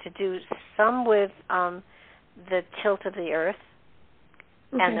has to do some with the tilt of the Earth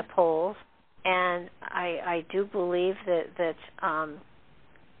and the poles, and I do believe that. I'm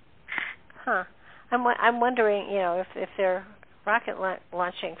wondering, if they're rocket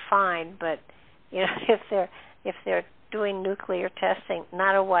launching, fine, but if they're doing nuclear testing,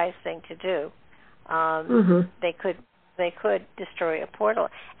 not a wise thing to do. They could destroy a portal,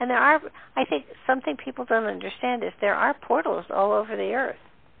 and there are. I think something people don't understand is there are portals all over the Earth.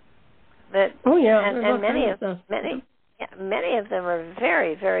 And many of them are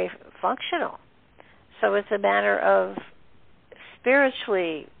very, very functional. So it's a matter of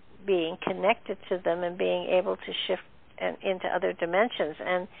spiritually being connected to them and being able to shift into other dimensions,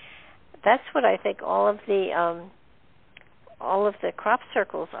 and that's what I think all of the crop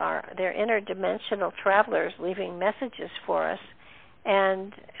circles are. They're interdimensional travelers leaving messages for us,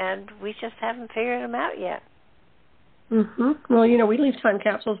 and we just haven't figured them out yet. Mhm. Well, we leave time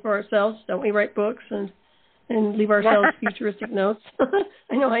capsules for ourselves, don't we? Write books and leave ourselves futuristic notes.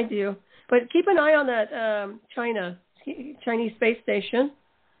 I know I do. But keep an eye on that Chinese space station.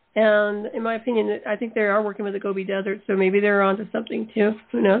 And in my opinion, I think they are working with the Gobi Desert, so maybe they're onto something too.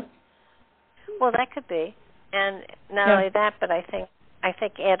 Who knows? Well, that could be. And not only that, but I think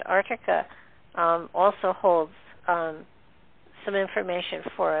Antarctica also holds some information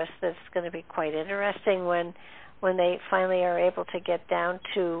for us that's going to be quite interesting when they finally are able to get down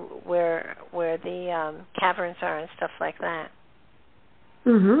to where the caverns are and stuff like that.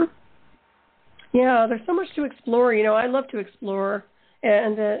 Mhm. Yeah, there's so much to explore. I love to explore,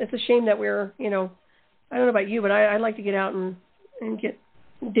 and it's a shame that we're, I don't know about you, but I like to get out and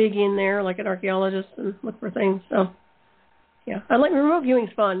dig in there like an archaeologist and look for things. So, yeah, I like remote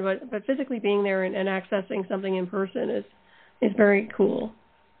viewing's fun, but physically being there and accessing something in person is very cool.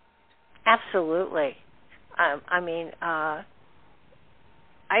 Absolutely. I'm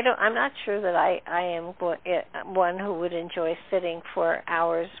not sure that I am one who would enjoy sitting for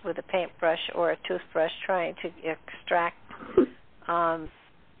hours with a paintbrush or a toothbrush trying to extract an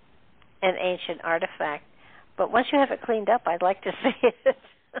ancient artifact. But once you have it cleaned up, I'd like to see it.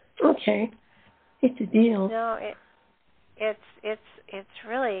 Okay, it's a deal. No, it's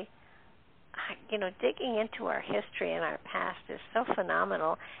really, digging into our history and our past is so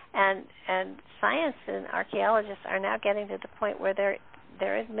phenomenal, and science and archaeologists are now getting to the point where they're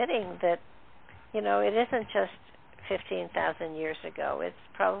admitting that, it isn't just 15,000 years ago. It's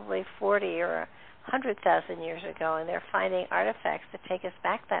probably 40 or 100,000 years ago, and they're finding artifacts that take us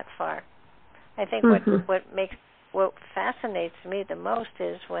back that far. I think what fascinates me the most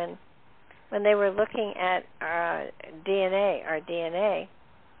is when they were looking at our DNA,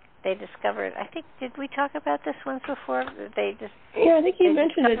 they discovered. I think, did we talk about this once before? I think you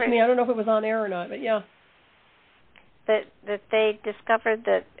mentioned it to me. I don't know if it was on air or not, but yeah. That they discovered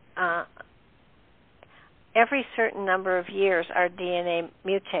that every certain number of years, our DNA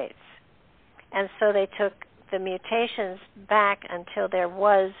mutates. And so they took the mutations back until there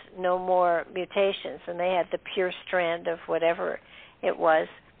was no more mutations, and they had the pure strand of whatever it was.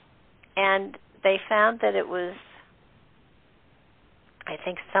 And they found that it was, I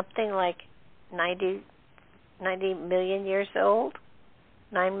think, something like 90 million years old,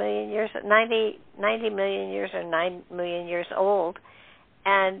 90 million years or 9 million years old.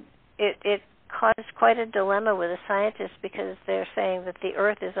 And it caused quite a dilemma with the scientists, because they're saying that the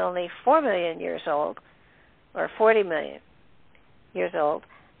Earth is only 4 million years old, or 40 million years old,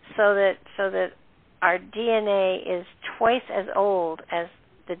 so that our DNA is twice as old as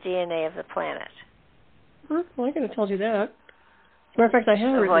the DNA of the planet. Well, I could have told you that. As a matter of fact, I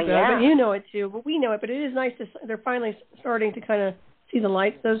have written that, but you know it too. But we know it. But it is nice to they're finally starting to kind of see the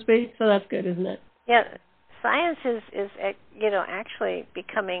light, so to speak. So that's good, isn't it? Yeah, science is actually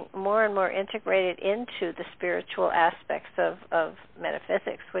becoming more and more integrated into the spiritual aspects of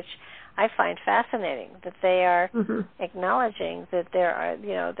metaphysics, which I find fascinating. That they are acknowledging that there are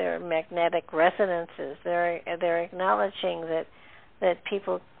magnetic resonances. They're acknowledging that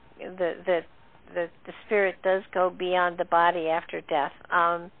people that the spirit does go beyond the body after death.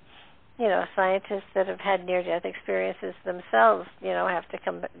 Scientists that have had near-death experiences themselves, have to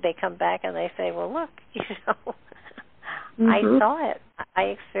come back and they say, well, look, I saw it. I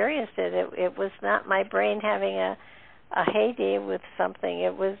experienced it. It was not my brain having a heyday with something.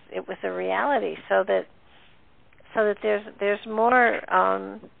 It was a reality. So that there's more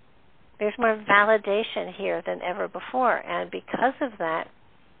validation here than ever before, and because of that,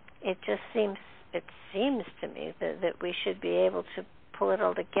 it seems to me that we should be able to pull it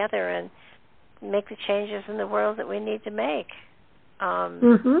all together and make the changes in the world that we need to make.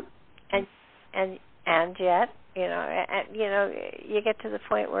 And yet, you get to the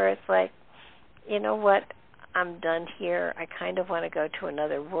point where it's like, you know what, I'm done here. I kind of want to go to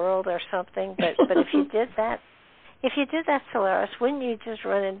another world or something. But if you did that, Solaris, wouldn't you just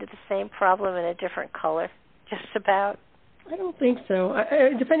run into the same problem in a different color, just about? I don't think so.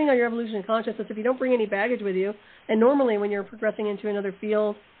 Depending on your evolution of consciousness, if you don't bring any baggage with you, and normally when you're progressing into another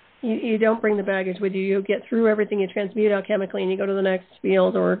field, you don't bring the baggage with you. You get through everything, you transmute out chemically, and you go to the next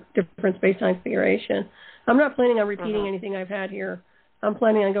field or different space-time configuration. I'm not planning on repeating anything I've had here. I'm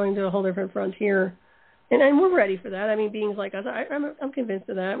planning on going to a whole different frontier. And we're ready for that. I mean, beings like us, I'm convinced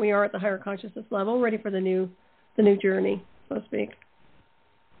of that. We are at the higher consciousness level, ready for the new journey, so to speak.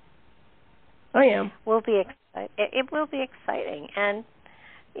 I am. It will be exciting, and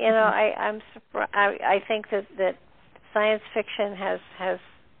I'm surprised. I think that science fiction has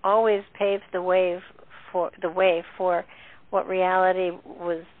always paved the way for what reality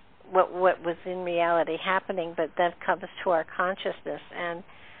was, what was in reality happening, but that comes to our consciousness, and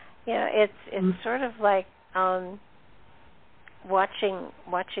it's sort of like watching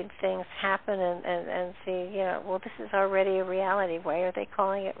things happen and see, well, this is already a reality. Why are they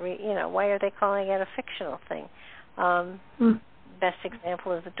calling it why are they calling it a fictional thing? Best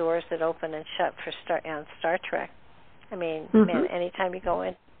example is the doors that open and shut on Star Trek. I mean, man, anytime you go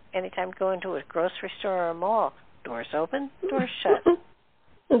into a grocery store or a mall, doors open, doors shut.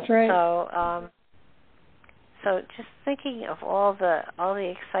 That's right. So just thinking of all the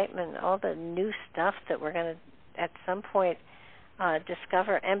excitement, all the new stuff that we're going to at some point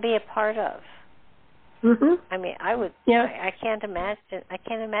discover and be a part of. I mean, I would. Yeah. I can't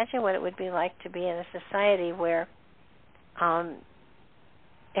imagine what it would be like to be in a society where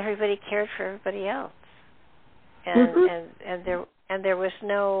everybody cared for everybody else, and there was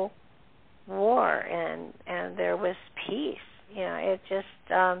no war and there was peace. It just.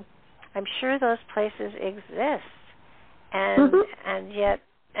 I'm sure those places exist, and yet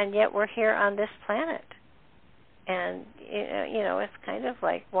we're here on this planet. And it's kind of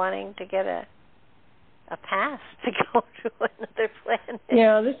like wanting to get a pass to go to another planet.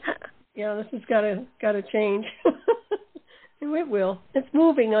 This has got to change. It will. It's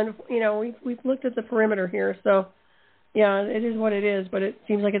moving on. We've looked at the perimeter here, so yeah, it is what it is. But it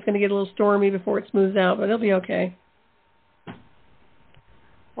seems like it's going to get a little stormy before it smooths out. But it'll be okay.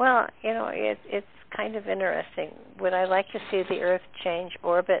 Well, it's kind of interesting. Would I like to see the Earth change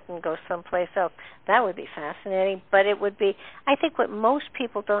orbit and go someplace else? That would be fascinating, but it would be, I think what most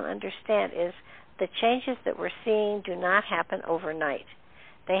people don't understand is the changes that we're seeing do not happen overnight.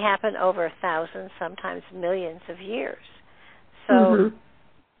 They happen over thousands, sometimes millions of years. So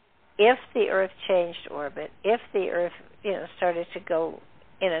if the Earth changed orbit, if the Earth, started to go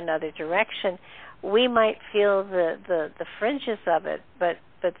in another direction, we might feel the fringes of it, but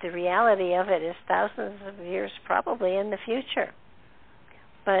the reality of it is thousands of years probably in the future.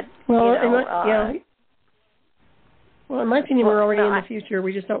 But Well, in my opinion, we're already in the future.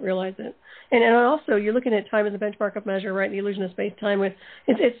 We just don't realize it. And also, you're looking at time as a benchmark of measure, right? The illusion of space-time. It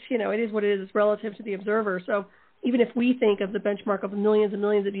is what it is. It's relative to the observer. So even if we think of the benchmark of millions and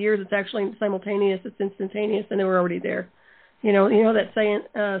millions of years, it's actually simultaneous. It's instantaneous, and we're already there. You know that saying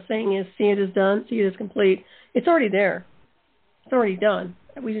is, "See it is done, see it is complete." It's already there. It's already done.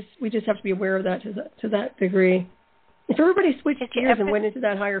 We just have to be aware of that to that degree. If everybody switched gears and went into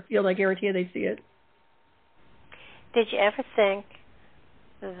that higher field, I guarantee you they'd see it. Did you ever think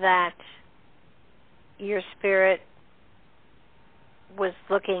that your spirit was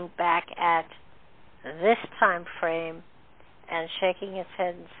looking back at this time frame and shaking its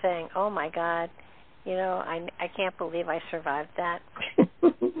head and saying, "Oh my God, I can't believe I survived that"?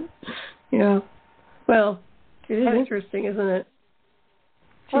 Yeah. Well, it is interesting, isn't it?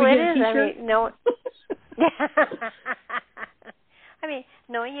 Well, it is. I mean,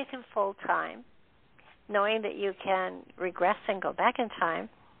 knowing you can fold time, knowing that you can regress and go back in time.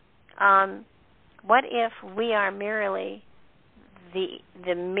 What if we are merely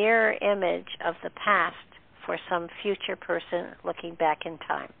the mirror image of the past for some future person looking back in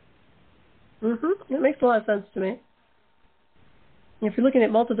time? Mm-hmm. It makes a lot of sense to me. If you're looking at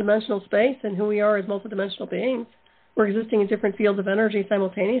multidimensional space and who we are as multidimensional beings, we're existing in different fields of energy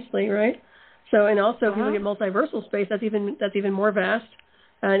simultaneously, right? So, and also if you look at multiversal space, that's even more vast,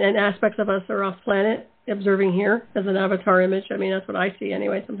 and aspects of us are off planet, observing here as an avatar image. I mean, that's what I see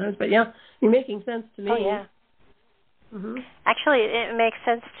anyway sometimes. But yeah, you're making sense to me. Oh yeah. Mm-hmm. Actually, it makes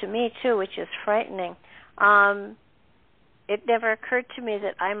sense to me too, which is frightening. It never occurred to me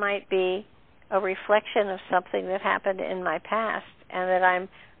that I might be a reflection of something that happened in my past, and that I'm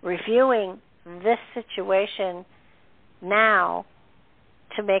reviewing this situation now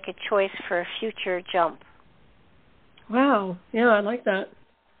to make a choice for a future jump. Wow. Yeah, I like that.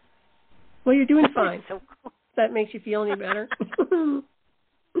 Well, you're doing fine. So cool. That makes you feel any better?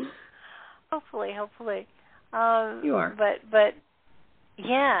 Hopefully. You are. But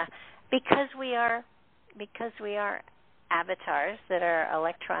yeah, because we are avatars that are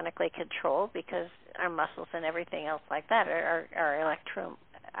electronically controlled, because our muscles and everything else like that are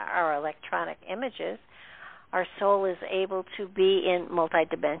electronic images. Our soul is able to be in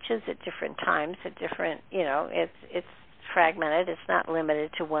multi-dimensions at different times, at different, it's fragmented. It's not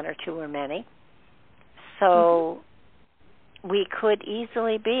limited to one or two or many. So we could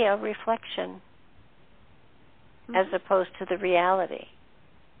easily be a reflection as opposed to the reality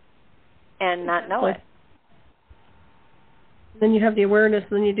and not know it. Then you have the awareness,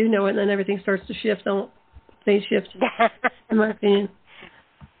 and then you do know it, and then everything starts to shift. Phase shift, in my opinion.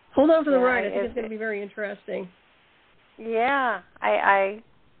 Hold on for the ride. I think it's going to be very interesting. Yeah, I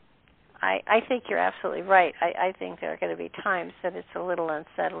think you're absolutely right. I think there are going to be times that it's a little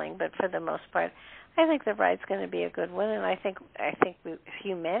unsettling, but for the most part, I think the ride's going to be a good one, and I think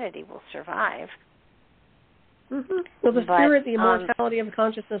humanity will survive. Mm-hmm. Well, the spirit, the immortality of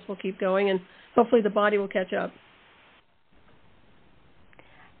consciousness will keep going, and hopefully the body will catch up.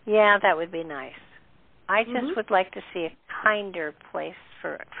 Yeah, that would be nice. I just would like to see a kinder place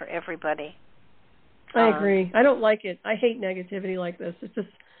for everybody. I agree. I don't like it. I hate negativity like this.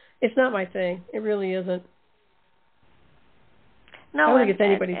 It's not my thing. It really isn't. No, I don't think it's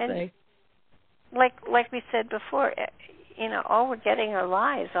anybody's thing. Like we said before, all we're getting are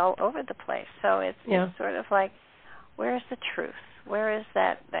lies all over the place. So it's sort of like, where is the truth? Where is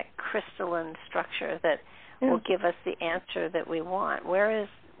that crystalline structure that will give us the answer that we want? Where is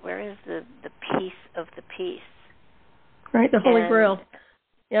the piece of the peace? Right, the Holy Grail.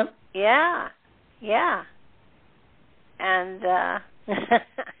 Yep. Yeah. And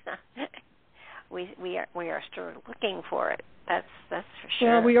we are still looking for it. That's for sure.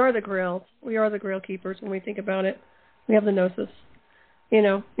 Well, we are the Grail. We are the Grail keepers when we think about it. We have the Gnosis.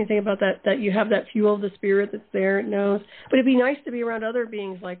 You think about that you have that fuel of the spirit that's there, it knows. But it'd be nice to be around other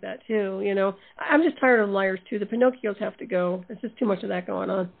beings like that too, I'm just tired of liars too. The Pinocchios have to go. There's just too much of that going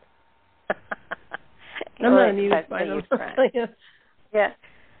on. I'm not amused by them. Yeah.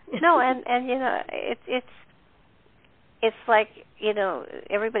 No, and it's like,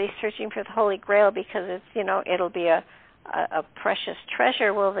 everybody's searching for the Holy Grail because it's, it'll be a precious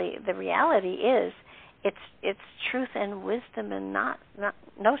treasure. Well, the reality is it's truth and wisdom and not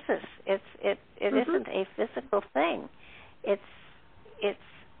gnosis. It isn't a physical thing. It's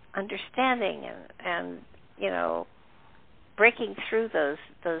understanding and breaking through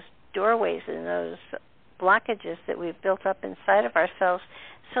those doorways and those blockages that we've built up inside of ourselves,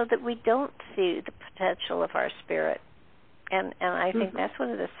 so that we don't see the potential of our spirit. And I think that's one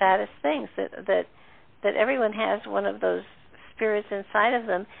of the saddest things, that everyone has one of those spirits inside of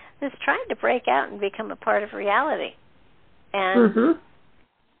them that's trying to break out and become a part of reality. And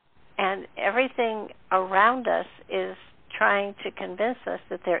and everything around us is trying to convince us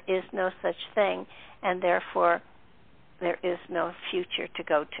that there is no such thing, and therefore there is no future to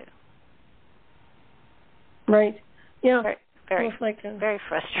go to. Right. Yeah. Very frustrating.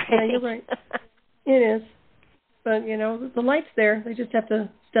 Yeah, you're right. It is. But, the light's there. They just have to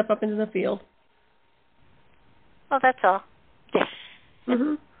step up into the field. Well, that's all.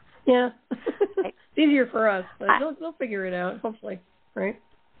 Yeah. It's easier for us, but they'll figure it out, hopefully. Right?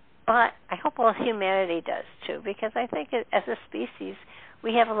 Well, I hope all humanity does, too, because I think as a species,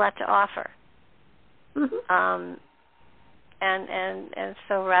 we have a lot to offer. And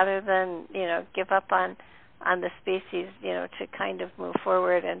so rather than, give up on the species, to kind of move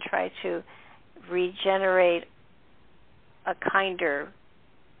forward and try to regenerate a kinder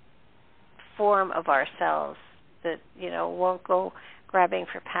form of ourselves that, won't go grabbing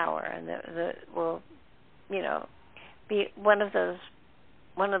for power and that will, be one of those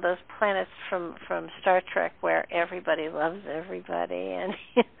planets from Star Trek where everybody loves everybody and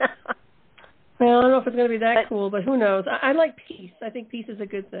Well, I don't know if it's going to be that cool, but who knows? I like peace. I think peace is a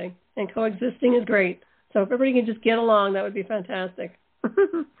good thing, and coexisting is great. So if everybody can just get along, that would be fantastic.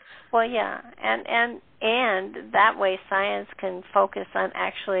 Well, yeah, and that way science can focus on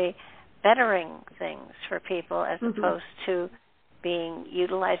actually bettering things for people as opposed to being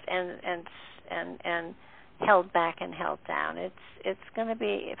utilized and held back and held down. It's going to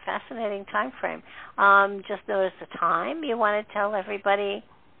be a fascinating time frame. Just notice the time. You want to tell everybody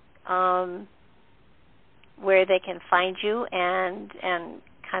where they can find you and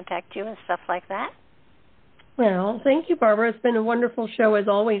contact you and stuff like that? Well, thank you, Barbara. It's been a wonderful show, as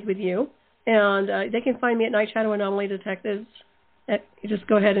always, with you. And they can find me at Night Shadow Anomaly Detectives. You just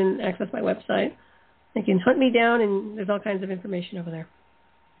go ahead and access my website. They can hunt me down, and there's all kinds of information over there.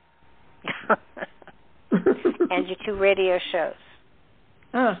 And your 2 radio shows.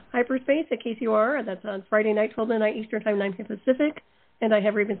 Hyperspace at KCOR. That's on Friday night, 12 midnight Eastern Time, 9 p.m. Pacific. And I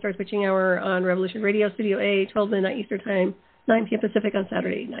have Raven Star Switching Hour on Revolution Radio, Studio A, 12 midnight Eastern Time, 9 p.m. Pacific on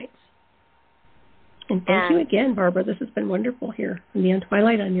Saturday nights. And thank you again, Barbara. This has been wonderful here in Neon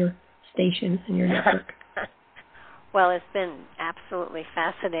Twilight on your station and your network. Well, it's been absolutely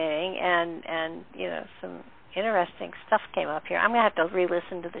fascinating, and some interesting stuff came up here. I'm going to have to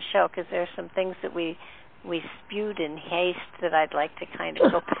re-listen to the show because there's some things that we spewed in haste that I'd like to kind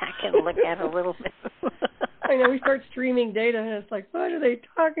of go back and look at a little bit. I know, we start streaming data, and it's like, what are they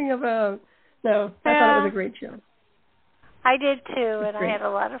talking about? No, I thought it was a great show. I did, too, and I had a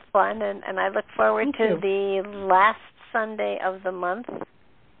lot of fun, and I look forward to the last Sunday of the month.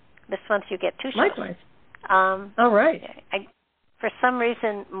 This month you get 2 shows. Likewise. All right. For some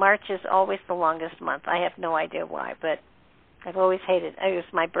reason, March is always the longest month. I have no idea why, but I've always hated it. It was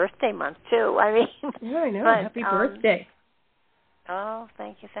my birthday month, too. I mean, yeah, I know. But, happy birthday. Oh,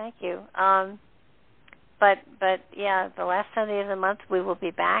 thank you. But yeah, the last Sunday of the month we will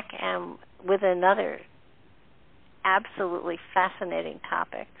be back and with another absolutely fascinating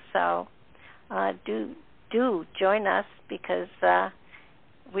topic. So do join us because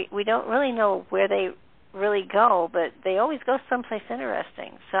we don't really know where they really go, but they always go someplace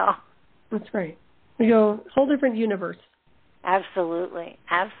interesting. So that's right. We go a whole different universe. Absolutely.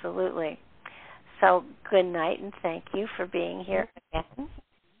 So good night and thank you for being here again.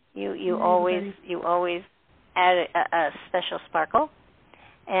 You always add a special sparkle,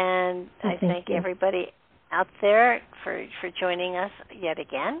 and I thank everybody out there for joining us yet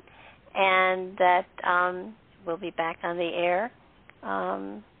again, and that we'll be back on the air.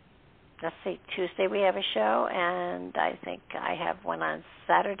 Let's see, Tuesday we have a show, and I think I have one on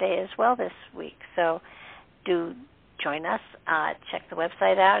Saturday as well this week. So do join us. Check the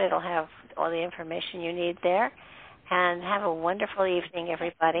website out. It'll have all the information you need there. And have a wonderful evening,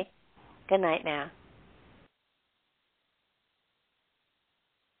 everybody. Good night now.